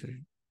 brother, please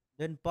read.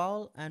 Then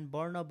Paul and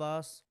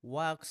Barnabas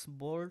waxed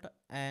bold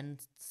and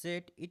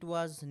said it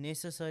was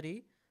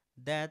necessary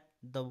that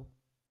the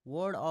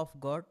word of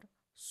God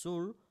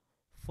should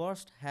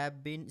first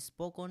have been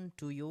spoken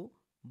to you,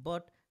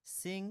 but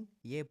seeing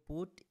ye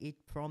put it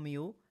from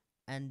you,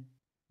 and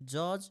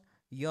judge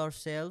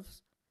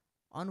yourselves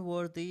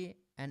unworthy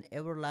and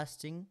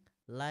everlasting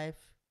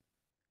life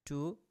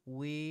to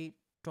we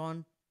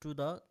turn to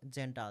the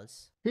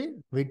Gentiles. See,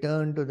 we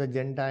turn to the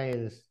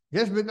Gentiles.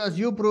 Just because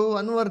you prove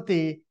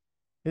unworthy,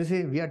 you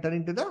see, we are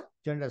turning to the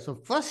Gentiles. So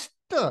first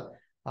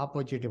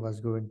opportunity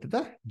was going to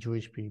the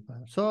Jewish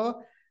people.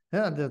 So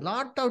there's a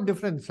lot of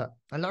difference, a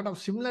lot of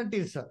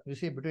similarities, you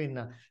see, between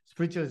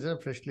spiritual Israel,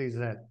 fleshly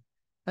Israel.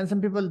 And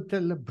some people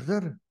tell,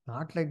 brother,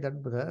 not like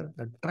that, brother.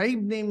 The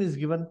tribe name is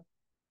given.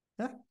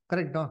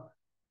 Correct, no?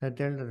 They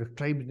tell the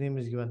tribe name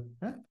is given.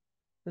 So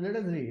let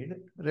us read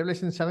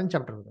Revelation 7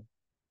 chapter.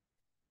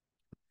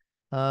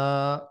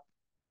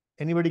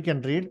 Anybody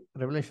can read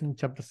Revelation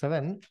chapter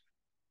 7,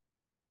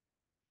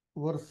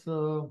 verse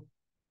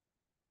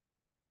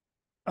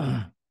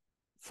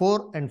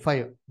 4 and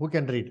 5. Who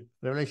can read?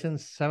 Revelation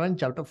 7,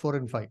 chapter 4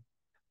 and 5.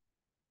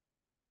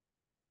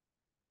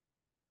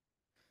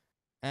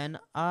 And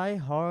I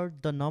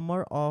heard the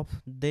number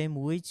of them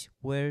which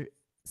were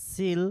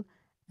sealed,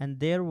 and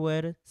there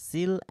were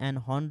sealed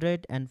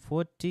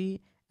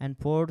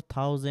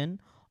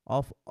 144,000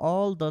 of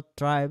all the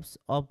tribes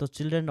of the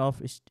children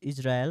of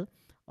Israel.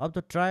 Of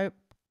the tribe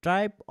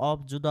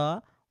of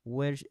Judah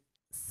were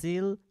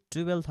sealed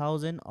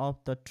 12,000.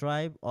 Of the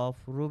tribe of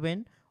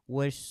Reuben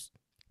were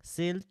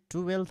sealed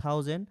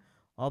 12,000.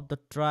 Of the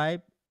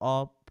tribe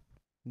of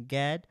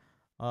Gad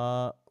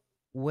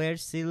were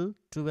sealed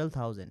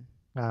 12,000.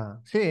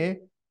 See,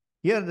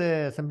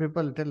 here some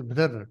people tell,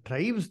 brother,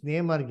 tribes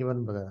name are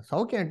given, brother. So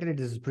how can I tell it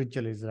is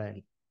spiritual Israel?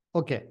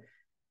 Okay.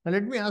 Now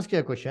let me ask you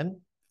a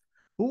question.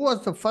 Who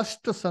was the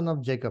first son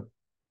of Jacob?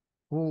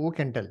 Who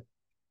can tell?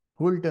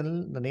 Who will tell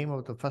the name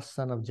of the first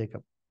son of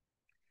Jacob?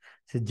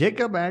 See,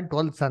 Jacob had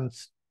 12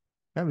 sons.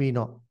 We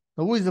know.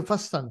 Now, who is the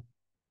first son?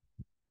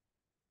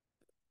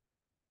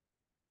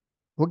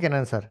 Who can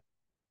answer?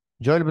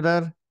 Joel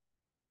brother?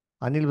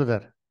 Anil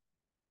brother?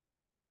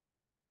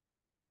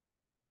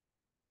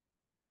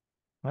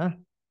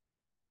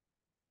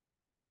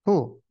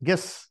 Who?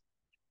 Guess.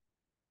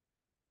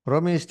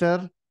 Romy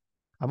sister?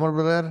 Amar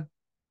brother?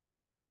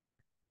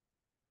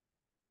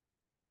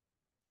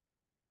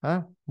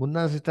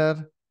 Munna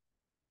sister?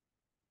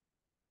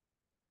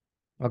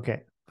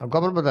 Okay.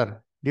 Gopal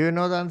brother, do you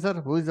know the answer?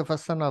 Who is the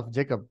first son of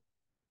Jacob?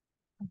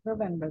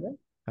 Reuben, brother.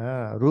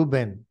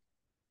 Reuben.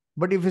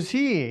 But if you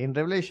see in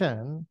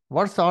Revelation,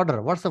 what's the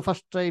order? What's the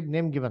first tribe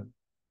name given?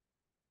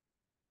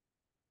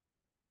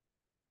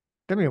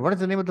 Tell me, what is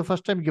the name of the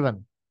first tribe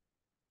given?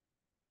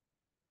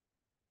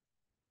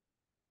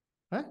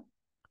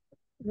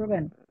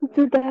 Reuben.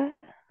 Judah.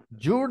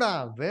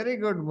 Judah. Very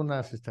good,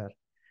 Munna sister.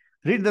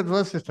 Read that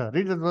verse, sister.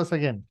 Read that verse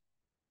again.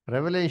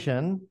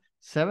 Revelation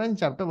 7,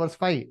 chapter verse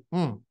 5.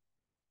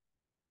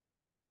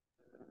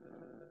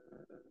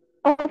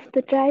 Of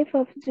the tribe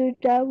of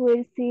Judah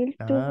were sealed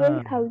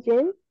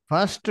 12,000.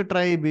 First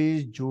tribe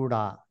is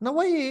Judah. Now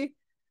why?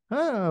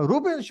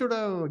 Reuben should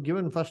have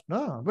given first,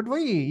 no? But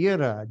why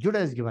here Judah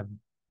is given?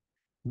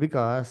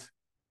 Because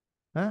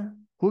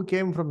who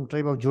came from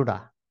tribe of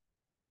Judah?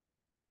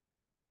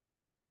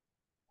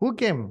 Who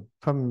came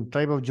from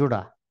tribe of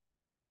Judah?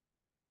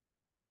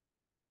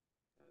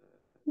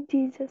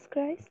 Jesus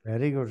Christ.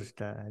 Very good,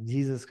 sister.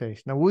 Jesus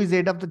Christ. Now who is the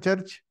head of the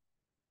church?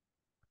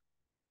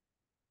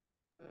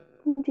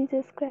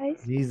 Jesus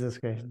Christ. Jesus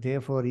Christ.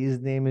 Therefore, his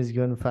name is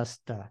given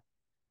first.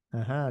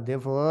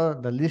 Therefore,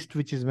 the list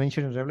which is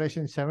mentioned in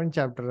Revelation 7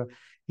 chapter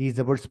is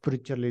about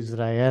spiritual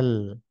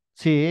Israel.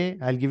 See,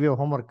 I'll give you a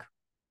homework.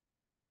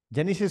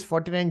 Genesis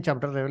 49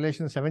 chapter,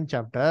 Revelation 7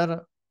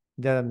 chapter,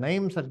 the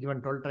names are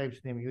given, 12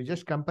 tribes name. You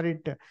just compare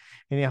it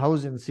in a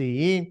house and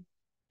see,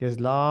 there's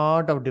a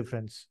lot of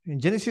difference. In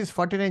Genesis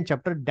 49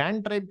 chapter,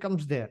 Dan tribe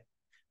comes there.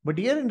 But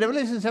here in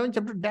Revelation 7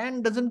 chapter,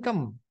 Dan doesn't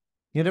come.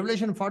 In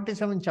Revelation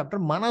 47 chapter,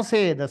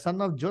 Manasseh, the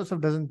son of Joseph,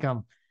 doesn't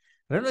come.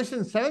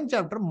 Revelation 7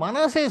 chapter,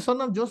 Manasseh,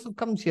 son of Joseph,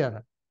 comes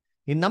here.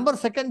 In number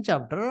 2nd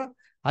chapter,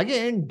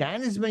 again,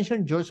 Dan is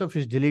mentioned, Joseph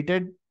is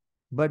deleted.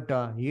 But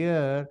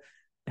here,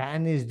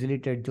 Dan is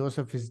deleted,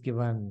 Joseph is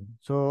given.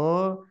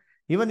 So,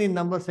 even in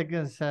number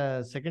second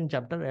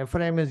chapter,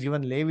 Ephraim is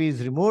given, Levi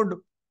is removed.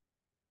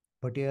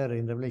 But here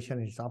in Revelation,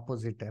 it's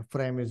opposite.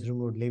 Ephraim is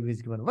removed, Levi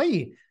is given.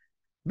 Why?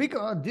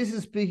 Because this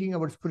is speaking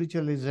about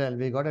spiritual Israel.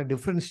 We got a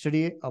different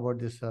study about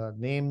this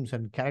names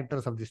and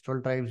characters of these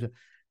 12 tribes.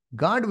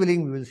 God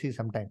willing, we will see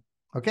sometime.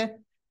 Okay?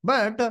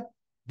 But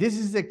this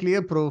is a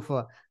clear proof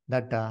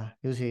that,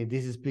 you see,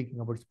 this is speaking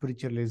about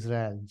spiritual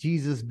Israel.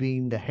 Jesus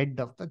being the head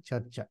of the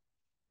church.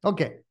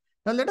 Okay.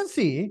 Now let us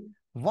see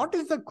what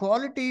is the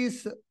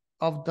qualities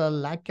of the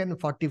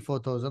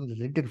 144,000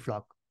 little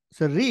flock.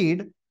 So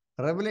read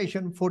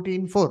Revelation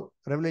 14:4.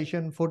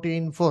 Revelation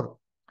 14:4.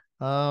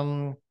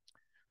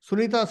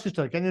 Sunita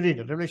sister, can you read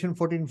Revelation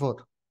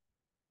 14:4?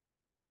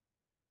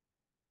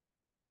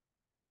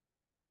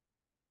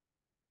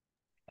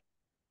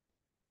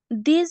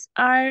 These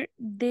are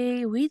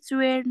they which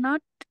were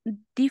not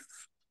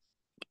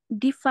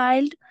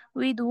defiled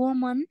with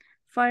woman,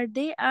 for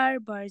they are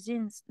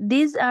virgins.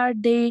 These are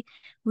they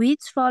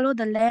which follow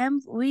the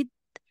Lamb wh-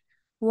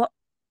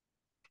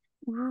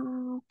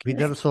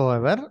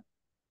 Whithersoever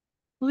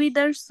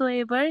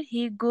whithersoever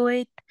he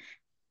goeth.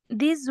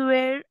 These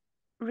were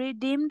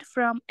redeemed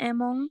from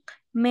among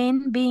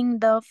men, being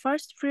the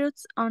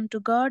firstfruits unto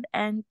God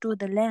and to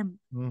the Lamb.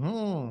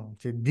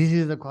 See, this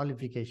is the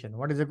qualification.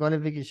 What is the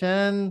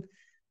qualification?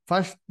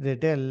 First, they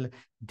tell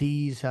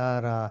these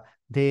are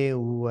they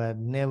who were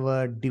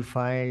never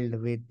defiled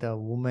with a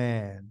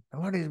woman.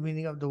 What is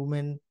meaning of the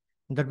woman?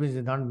 That means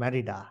they're not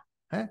married.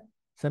 Eh?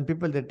 Some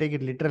people they take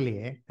it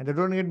literally, and they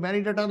don't get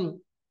married at all.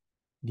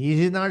 This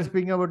is not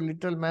speaking about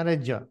literal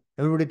marriage.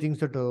 Everybody thinks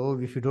that, oh,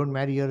 if you don't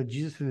marry her,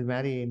 Jesus will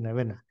marry in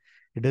heaven.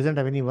 It doesn't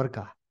have any work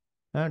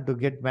to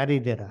get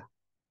married there.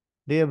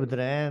 Dear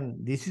brethren,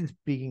 this is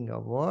speaking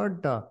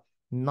about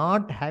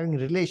not having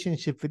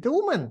relationship with a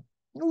woman.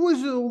 Who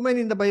is a woman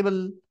in the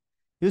Bible?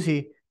 You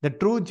see, the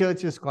true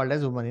church is called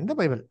as woman in the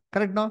Bible.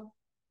 Correct now?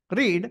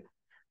 Read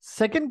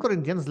 2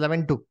 Corinthians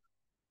 11:2.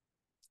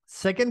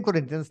 2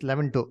 Corinthians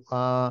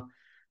 11:2.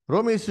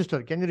 Romy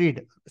sister, can you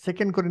read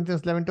 2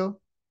 Corinthians 11:2?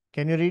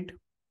 Can you read?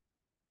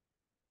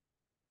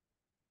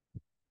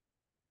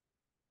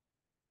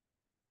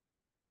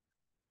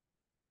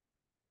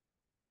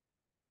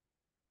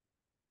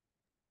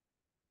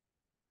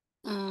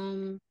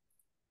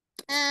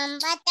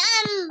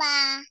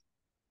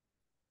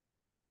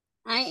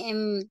 I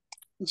am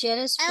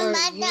jealous for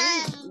you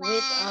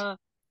with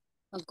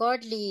a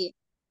godly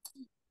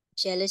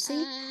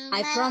jealousy.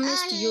 I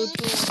promised you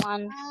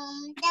to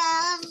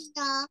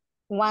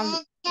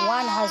one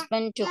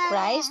husband to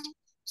Christ,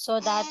 so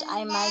that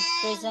I might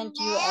present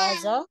you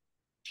as a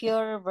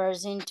pure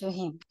virgin to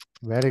him.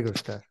 Very good,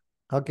 sir.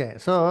 Okay,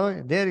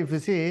 so there if you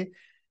see,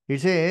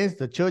 it says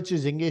the church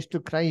is engaged to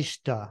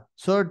Christ.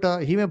 So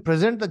he may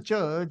present the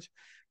church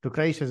to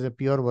Christ as a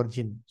pure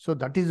virgin. So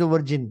that is the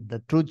virgin, the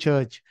true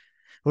church,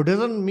 who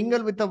doesn't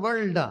mingle with the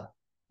world.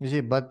 You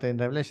see, but in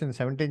Revelation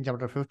 17,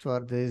 chapter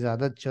 5, there is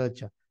other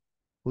church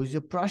who is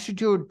a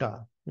prostitute.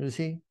 You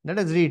see, let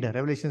us read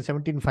Revelation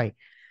 17:5.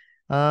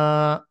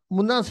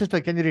 Munna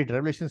sister, can you read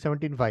Revelation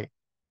 17:5?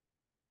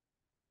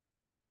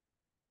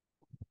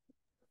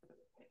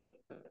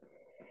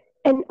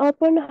 And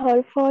upon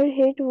her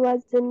forehead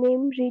was the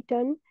name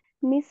written,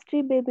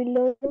 Mystery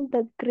Babylon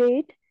the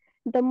Great,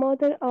 the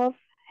mother of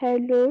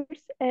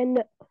harlots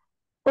and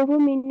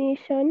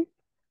abomination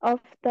of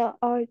the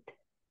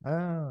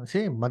earth.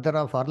 See, mother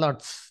of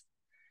harlots.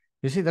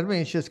 You see, that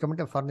means she has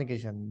committed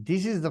fornication.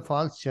 This is the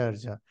false church.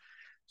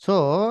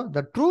 So,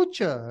 the true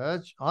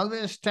church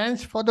always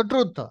stands for the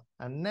truth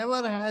and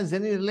never has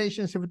any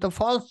relationship with the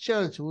false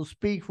church who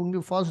speak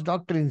only false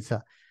doctrines.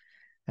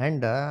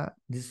 And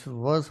this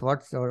verse,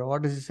 what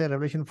does it say,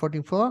 Revelation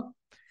 44?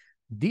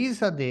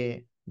 These are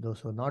those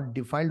who are not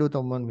defiled with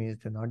a woman, means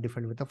they're not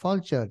defiled with a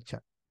false church.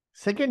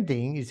 Second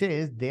thing, it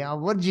says they are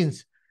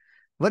virgins.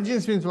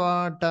 Virgins means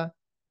what?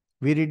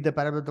 We read the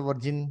parable of the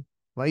virgin,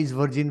 wise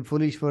virgin,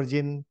 foolish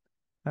virgin.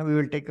 And we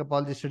will take up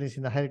all these studies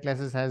in the higher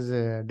classes as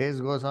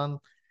days goes on.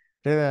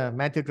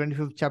 Matthew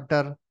 25th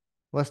chapter,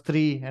 verse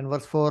 3 and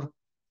verse 4.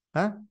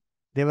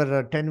 There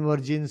were 10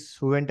 virgins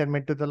who went and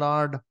met to the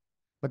Lord,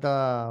 but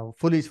the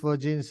foolish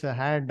virgins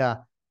had the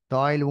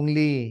oil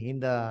only in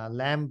the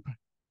lamp,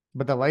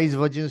 but the wise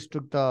virgins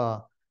took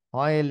the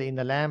oil in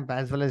the lamp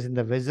as well as in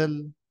the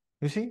vessel.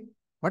 You see,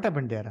 what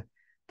happened there?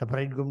 The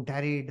bridegroom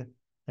tarried,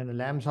 and the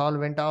lamps all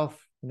went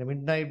off. In the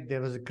midnight,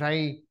 there was a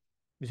cry.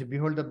 You see,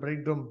 behold the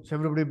bridegroom. So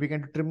everybody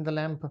began to trim the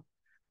lamp.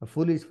 The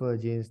foolish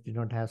virgins did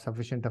not have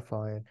sufficient of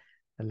oil.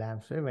 The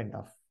lamps went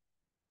off.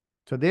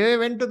 So they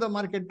went to the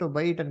market to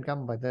buy it and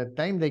come. By the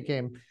time they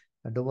came,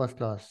 the door was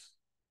closed.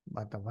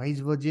 But the wise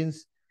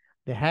virgins,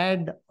 they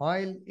had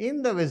oil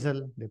in the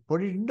vessel. They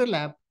put it in the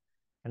lamp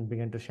and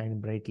began to shine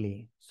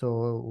brightly. So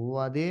who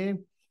are they?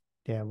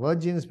 They are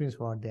virgins, means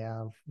what? They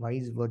are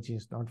wise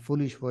virgins, not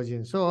foolish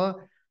virgins. So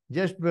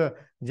Just by,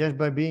 just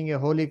by being a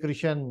holy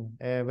Christian,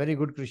 a very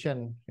good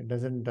Christian, it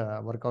doesn't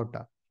work out.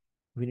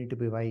 We need to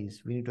be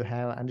wise. We need to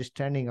have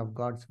understanding of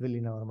God's will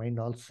in our mind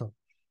also.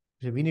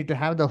 So we need to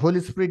have the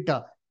Holy Spirit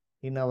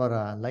in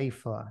our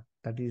life.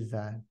 That is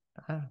the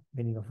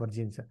meaning of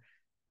virgins.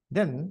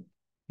 Then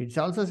it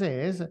also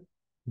says,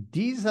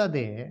 these are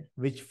they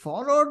which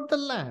followed the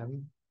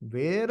Lamb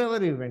wherever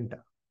he went.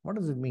 What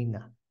does it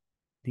mean?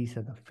 These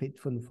are the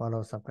faithful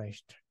followers of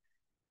Christ.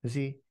 You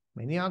see,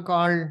 many are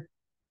called,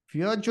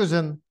 few are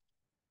chosen,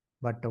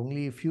 but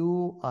only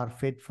few are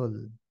faithful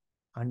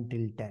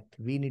until death.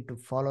 We need to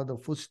follow the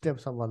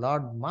footsteps of our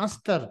Lord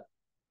Master.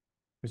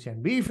 You see,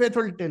 and be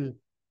faithful till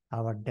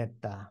our death.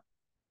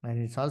 And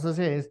it also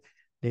says,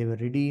 they were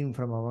redeemed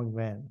from among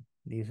men.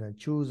 These are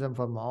chosen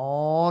from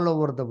all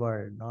over the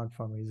world, not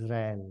from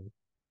Israel.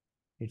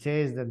 It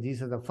says that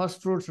these are the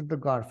first fruits of the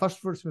God.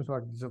 First fruits means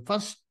what? It's the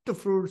first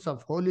fruits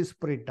of Holy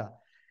Spirit.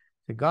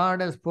 So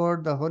God has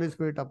poured the Holy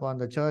Spirit upon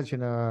the church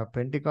in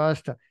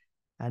Pentecost.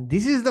 And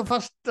this is the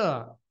first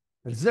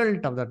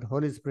result of that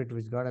Holy Spirit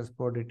which God has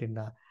poured it in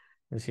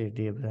you see,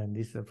 and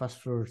this is the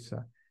first fruits.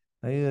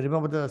 You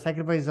remember the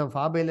sacrifice of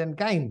Abel and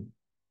Cain.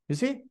 You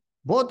see,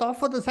 both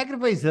offer the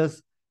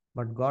sacrifices,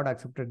 but God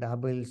accepted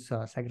Abel's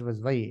sacrifice.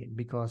 Why?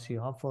 Because he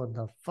offered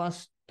the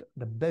first,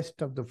 the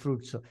best of the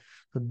fruits. So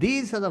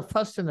these are the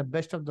first and the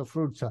best of the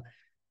fruits.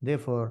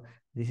 Therefore,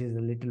 this is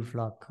the little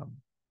flock.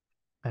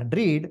 And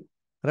read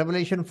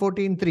Revelation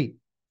 14:3.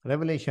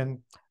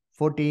 Revelation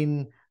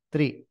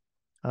 14:3.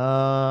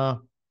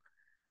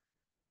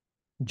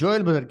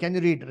 Joel, brother, can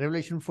you read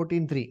Revelation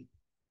 14:3?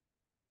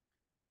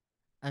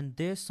 And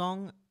they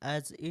sung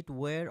as it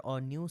were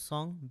a new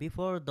song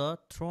before the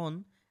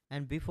throne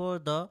and before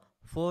the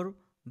four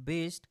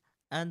beasts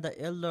and the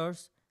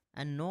elders,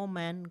 and no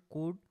man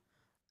could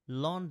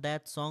learn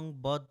that song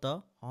but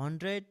the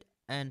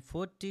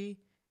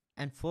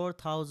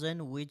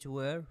 144,000 which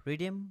were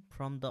redeemed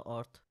from the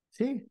earth.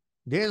 See,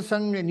 they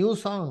sung a new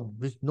song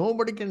which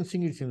nobody can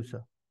sing, it seems.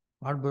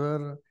 What,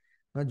 brother?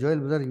 No, Joel,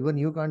 brother, even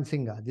you can't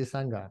sing this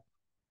song.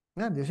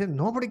 Yeah, they said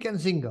nobody can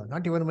sing,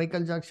 not even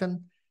Michael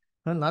Jackson,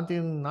 not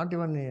even Lata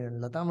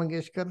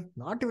Mangeshkar,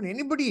 not even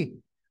anybody.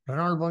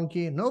 Ronald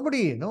Bonke,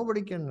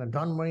 nobody can.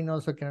 Don Moen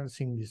also cannot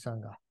sing this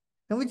song.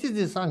 Now, which is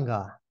this song?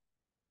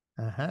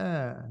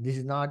 This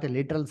is not a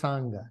literal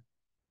song.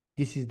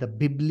 This is the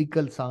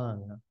biblical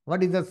song.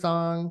 What is the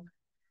song?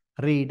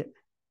 Read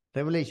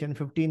Revelation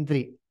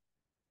 15:3.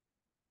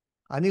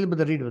 Anil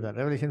brother, read brother.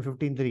 Revelation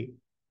 15:3.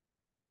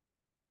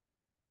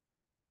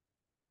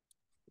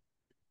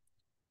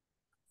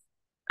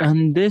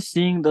 And they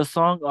sing the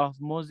song of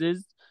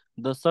Moses,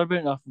 the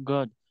servant of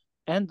God,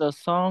 and the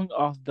song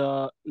of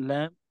the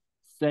Lamb,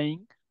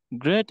 saying,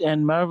 Great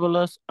and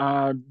marvelous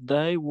are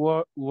thy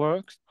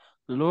works,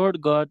 Lord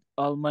God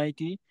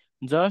Almighty.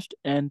 Just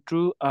and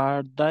true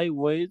are thy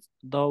ways,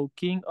 thou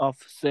King of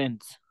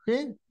saints.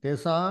 See, they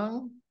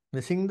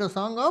sing the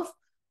song of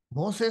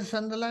Moses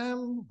and the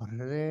Lamb.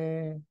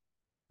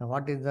 Now,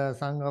 what is the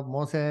song of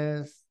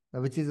Moses?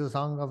 Which is the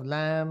song of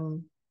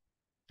Lamb?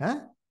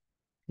 Huh?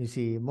 You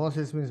see,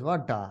 Moses means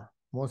what?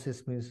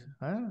 Moses means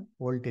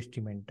Old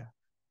Testament.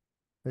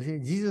 You see,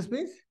 Jesus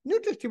means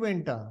New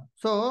Testament.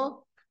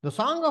 So, the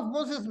song of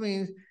Moses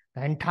means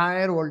the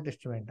entire Old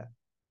Testament.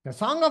 The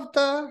song of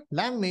the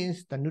Lamb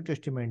means the New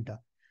Testament.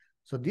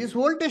 So, this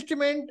Old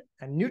Testament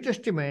and New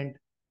Testament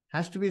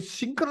has to be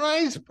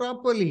synchronized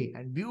properly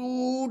and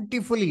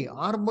beautifully,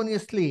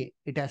 harmoniously.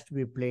 It has to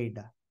be played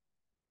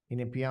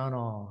in a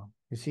piano,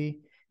 you see,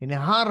 in a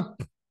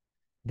harp.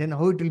 Then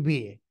how it will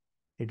be?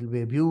 It will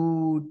be a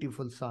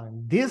beautiful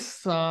song. This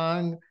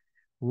song,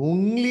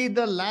 only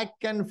the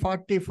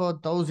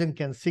 144,000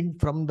 can sing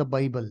from the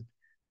Bible.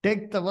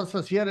 Take the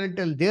verses here a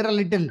little, there a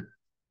little.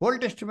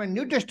 Old Testament,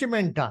 New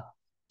Testament.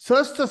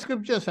 Search the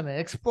scriptures and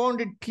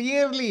expound it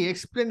clearly,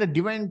 explain the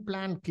divine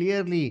plan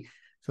clearly,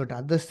 so that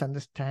others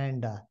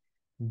understand.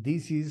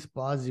 This is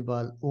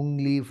possible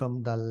only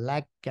from the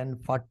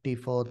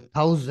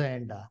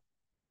 144,000.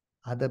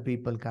 Other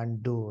people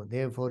can't do.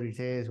 Therefore, it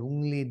says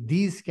only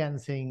these can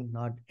sing,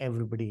 not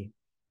everybody.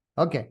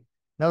 Okay.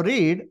 Now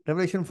read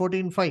Revelation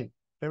 14:5.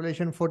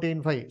 Revelation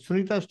 14:5.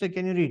 Sunita,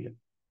 can you read?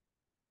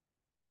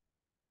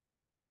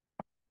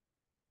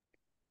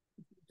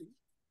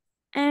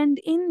 And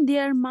in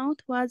their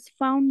mouth was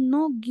found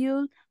no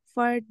guile,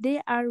 for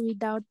they are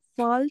without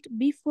fault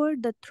before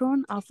the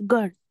throne of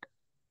God.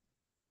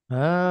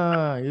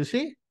 You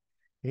see?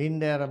 In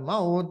their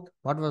mouth,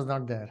 what was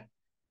not there?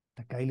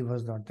 The guile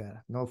was not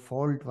there. No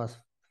fault was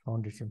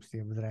found, it seems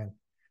to Israel.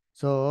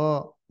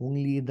 So,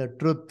 only the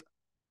truth.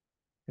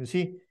 You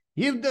see,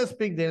 if they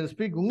will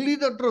speak only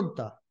the truth.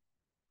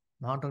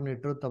 Not only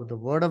truth of the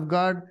word of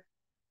God,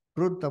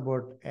 truth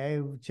about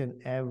each and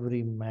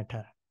every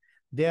matter.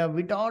 They are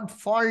without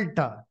fault.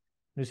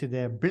 You see,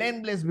 they are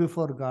blameless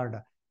before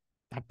God.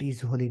 That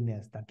is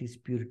holiness. That is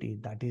purity.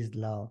 That is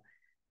love.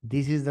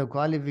 This is the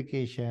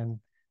qualification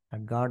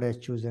that God has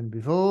chosen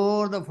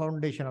before the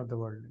foundation of the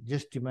world.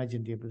 Just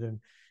imagine, dear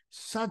brethren,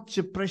 such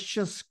a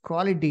precious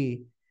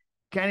quality,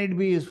 can it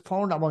be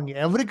found among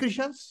every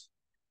Christians?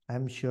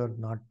 I'm sure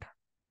not.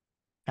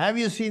 Have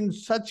you seen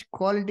such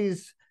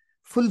qualities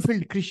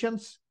fulfilled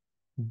Christians?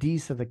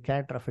 These are the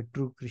character of a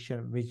true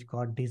Christian which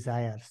God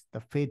desires, the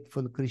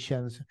faithful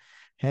Christians.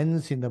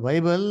 Hence, in the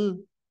Bible,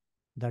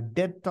 the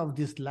death of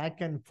this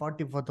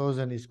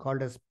 144,000 is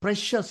called as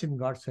precious in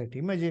God's sight.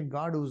 Imagine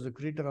God, who is the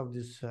creator of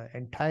this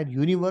entire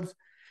universe.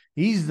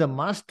 He is the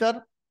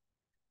master.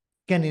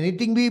 Can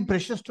anything be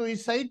precious to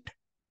his sight?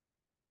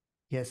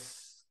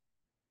 Yes.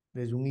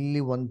 There's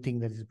only one thing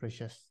that is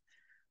precious.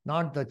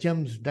 Not the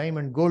gems,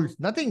 diamond, golds,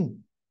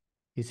 nothing.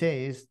 He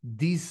says,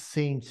 these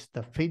saints,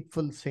 the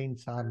faithful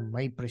saints, are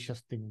my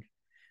precious thing.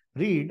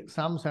 Read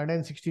Psalm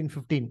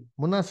 116:15.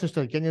 Munna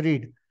sister, can you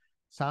read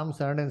Psalm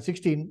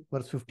 116,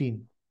 verse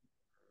 15?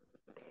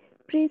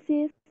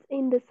 Precious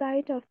in the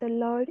sight of the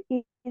Lord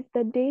is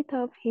the death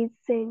of his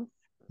saints.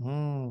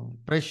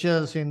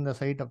 Precious in the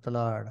sight of the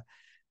Lord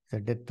is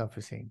the death of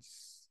his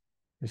saints.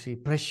 You see,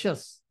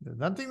 precious. There's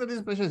nothing that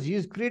is precious. He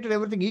has created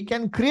everything. He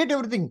can create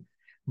everything.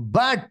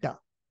 But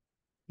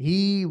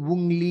he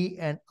only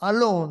and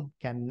alone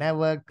can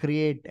never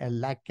create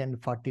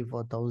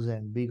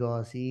 144,000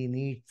 because he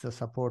needs the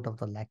support of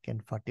the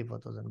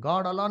 144,000.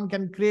 God alone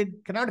cannot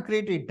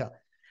create it.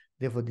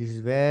 Therefore, this is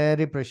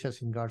very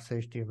precious in God's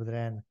sight,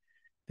 brethren.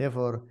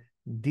 Therefore,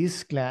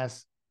 this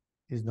class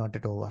is not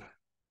yet over.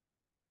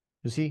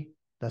 You see,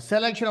 the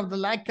selection of the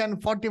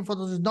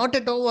 144,000 is not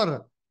yet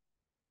over.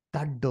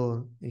 That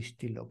door is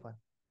still open.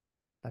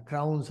 The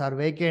crowns are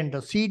vacant.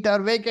 The seats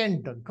are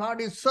vacant. God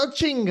is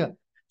searching.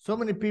 So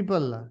many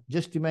people,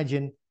 just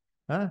imagine,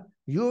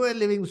 you were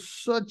living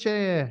such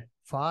a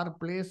far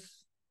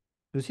place,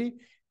 you see,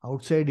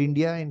 outside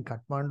India, in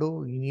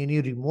Kathmandu, in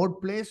any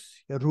remote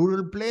place, a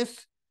rural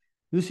place,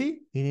 you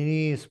see, in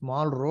any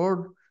small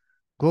road,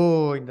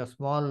 go in the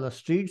small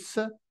streets,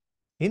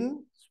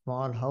 in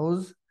small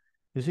house,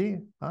 you see,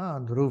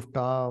 on the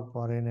rooftop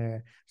or in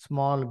a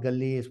small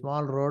gully,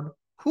 small road.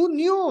 Who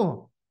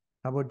knew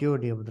about you,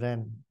 dear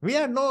brethren? We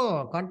had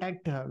no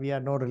contact, we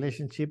had no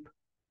relationship.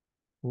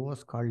 Who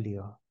has called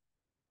you?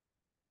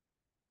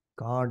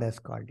 God has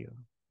called you.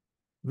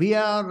 We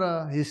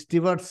are his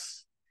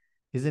stewards,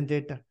 isn't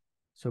it?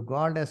 So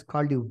God has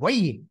called you.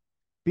 Why?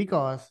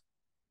 Because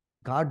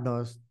God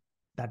knows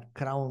that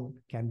crown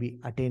can be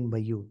attained by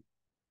you.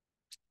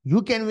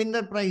 You can win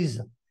the prize.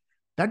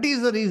 That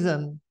is the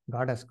reason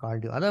God has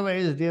called you.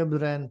 Otherwise, dear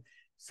brethren,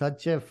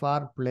 such a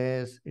far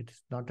place, it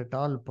is not at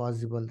all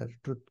possible that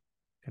truth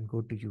can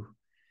go to you.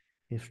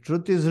 If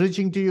truth is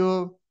reaching to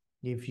you,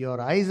 if your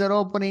eyes are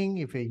opening,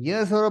 if your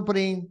ears are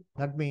opening,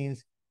 that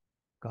means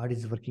God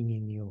is working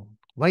in you.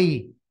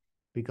 Why?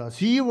 Because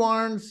he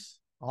wants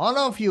all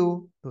of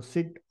you to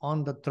sit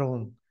on the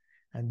throne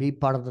and be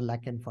part of the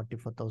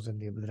 144,000,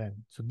 dear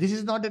brethren. So this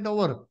is not yet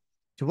over.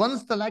 So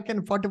once the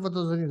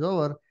 144,000 is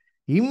over,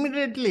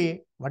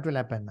 immediately what will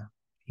happen?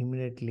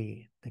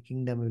 Immediately the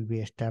kingdom will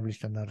be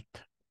established on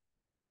earth.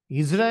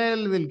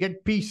 Israel will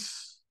get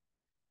peace.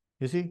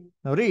 You see?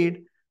 Now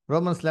read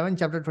Romans 11,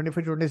 chapter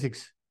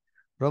 25-26.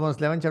 Romans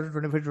 11, chapter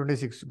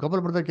 25-26. Gopal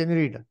brother, can you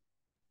read?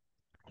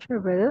 Sure,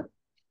 brother.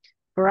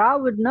 For I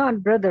would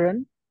not,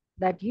 brethren,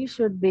 that ye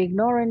should be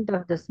ignorant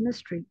of this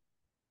mystery,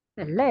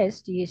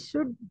 lest ye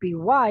should be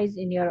wise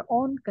in your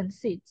own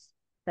conceits,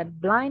 that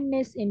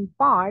blindness in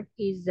part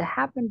is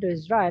happened to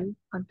Israel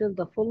until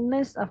the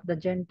fullness of the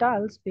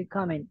Gentiles be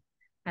come in,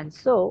 and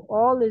so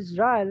all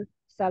Israel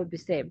shall be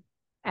saved.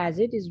 As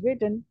it is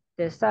written,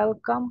 there shall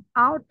come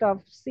out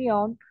of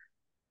Sion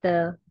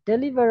the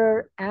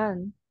deliverer,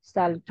 and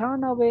shall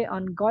turn away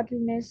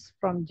ungodliness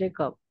from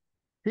Jacob.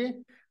 See?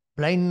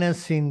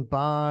 Blindness in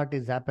part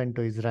is happened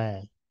to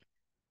Israel.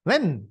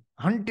 When?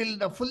 Until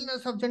the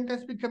fullness of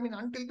Gentiles be coming,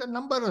 until the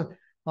number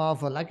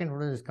of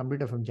 144,000 is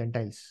completed from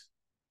Gentiles.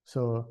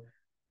 So,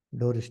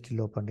 door is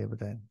still open,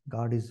 everything.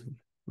 God is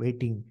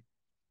waiting.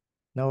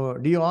 Now,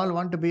 do you all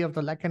want to be of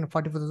the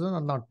 144,000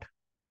 or not?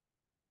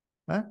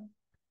 Huh?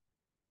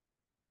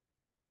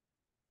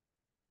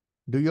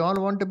 Do you all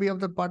want to be of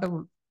the part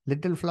of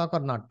little flock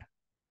or not?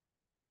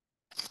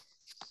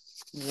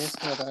 Yes,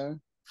 brother.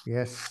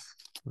 Yes.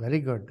 Very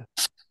good.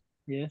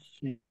 Yes.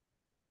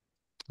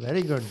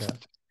 Very good.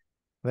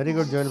 Very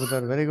good, Joel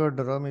brother. Very good,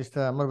 Romy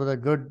sir. Amar brother.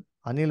 Good.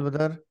 Anil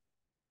brother.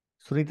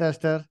 Sunita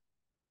sir.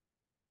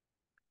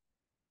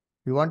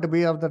 You want to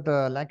be of that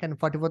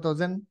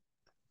 144,000?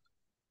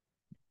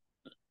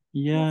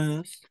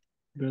 Yes,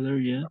 brother,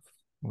 yes.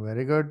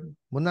 Very good.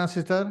 Munna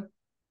sister.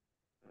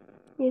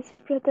 Yes,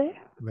 brother.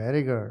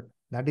 Very good.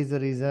 That is the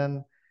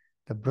reason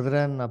the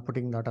brethren are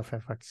putting a lot of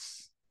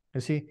efforts.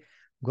 You see,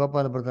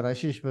 Gopal brother,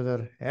 Ashish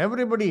brother,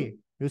 everybody,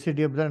 you see,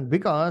 dear brethren,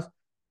 because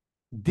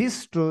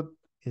this truth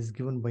is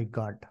given by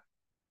God.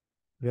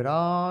 We are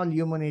all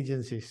human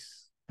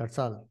agencies. That's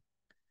all.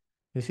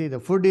 You see, the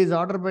food is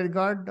ordered by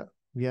God.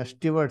 We are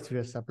stewards. We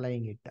are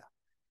supplying it.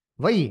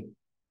 Why?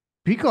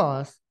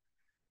 Because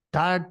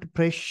that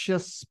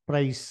precious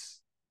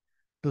price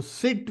to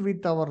sit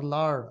with our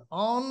Lord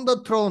on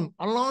the throne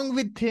along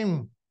with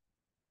him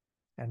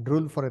and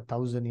rule for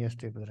 1,000 years,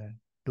 brethren,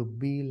 to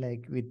be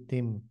like with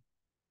him,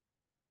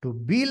 to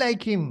be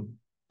like him,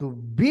 to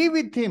be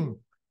with him,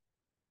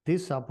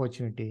 this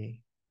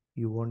opportunity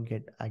you won't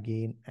get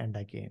again and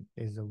again.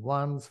 It's a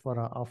once for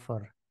an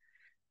offer.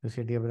 You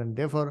see, dear brethren,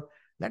 therefore,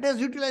 let us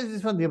utilize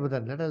this one, dear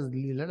brethren.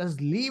 Let us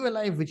live a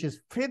life which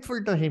is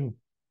faithful to him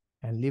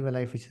and live a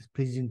life which is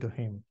pleasing to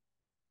him.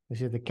 You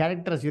see, the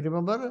characters, you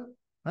remember?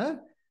 Huh?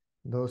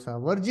 Those are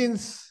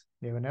virgins.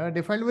 They were never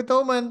defiled with a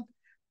woman.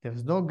 There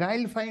was no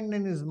guile found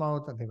in his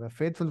mouth. They were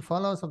faithful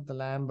followers of the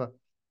Lamb.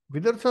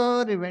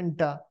 Whithersoever he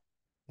went,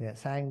 they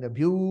sang the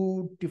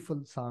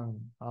beautiful song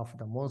of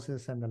the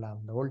Moses and the Lamb,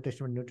 the Old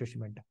Testament, New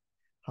Testament.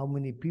 How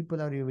many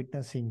people are you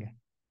witnessing?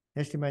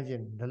 Just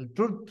imagine the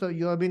truth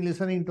you have been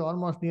listening to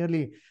almost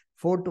nearly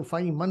 4 to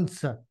 5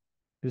 months.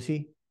 You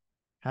see,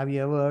 have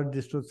you ever heard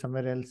this truth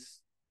somewhere else?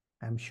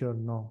 I'm sure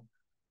no.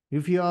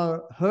 If you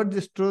have heard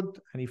this truth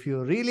and if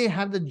you really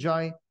have the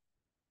joy,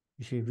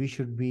 you see, we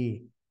should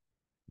be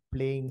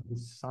playing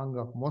this song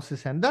of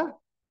Moses and the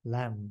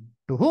Lamb.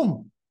 To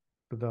whom?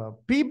 To the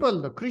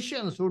people, the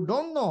Christians who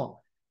don't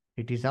know.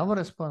 It is our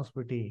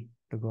responsibility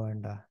to go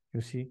and,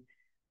 you see,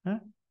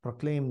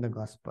 proclaim the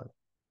gospel.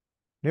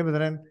 Dear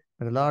brethren,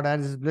 may the Lord add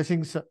his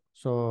blessings.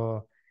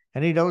 So,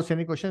 any doubts,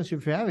 any questions,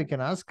 if you have, you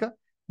can ask.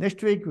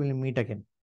 Next week, we'll meet again.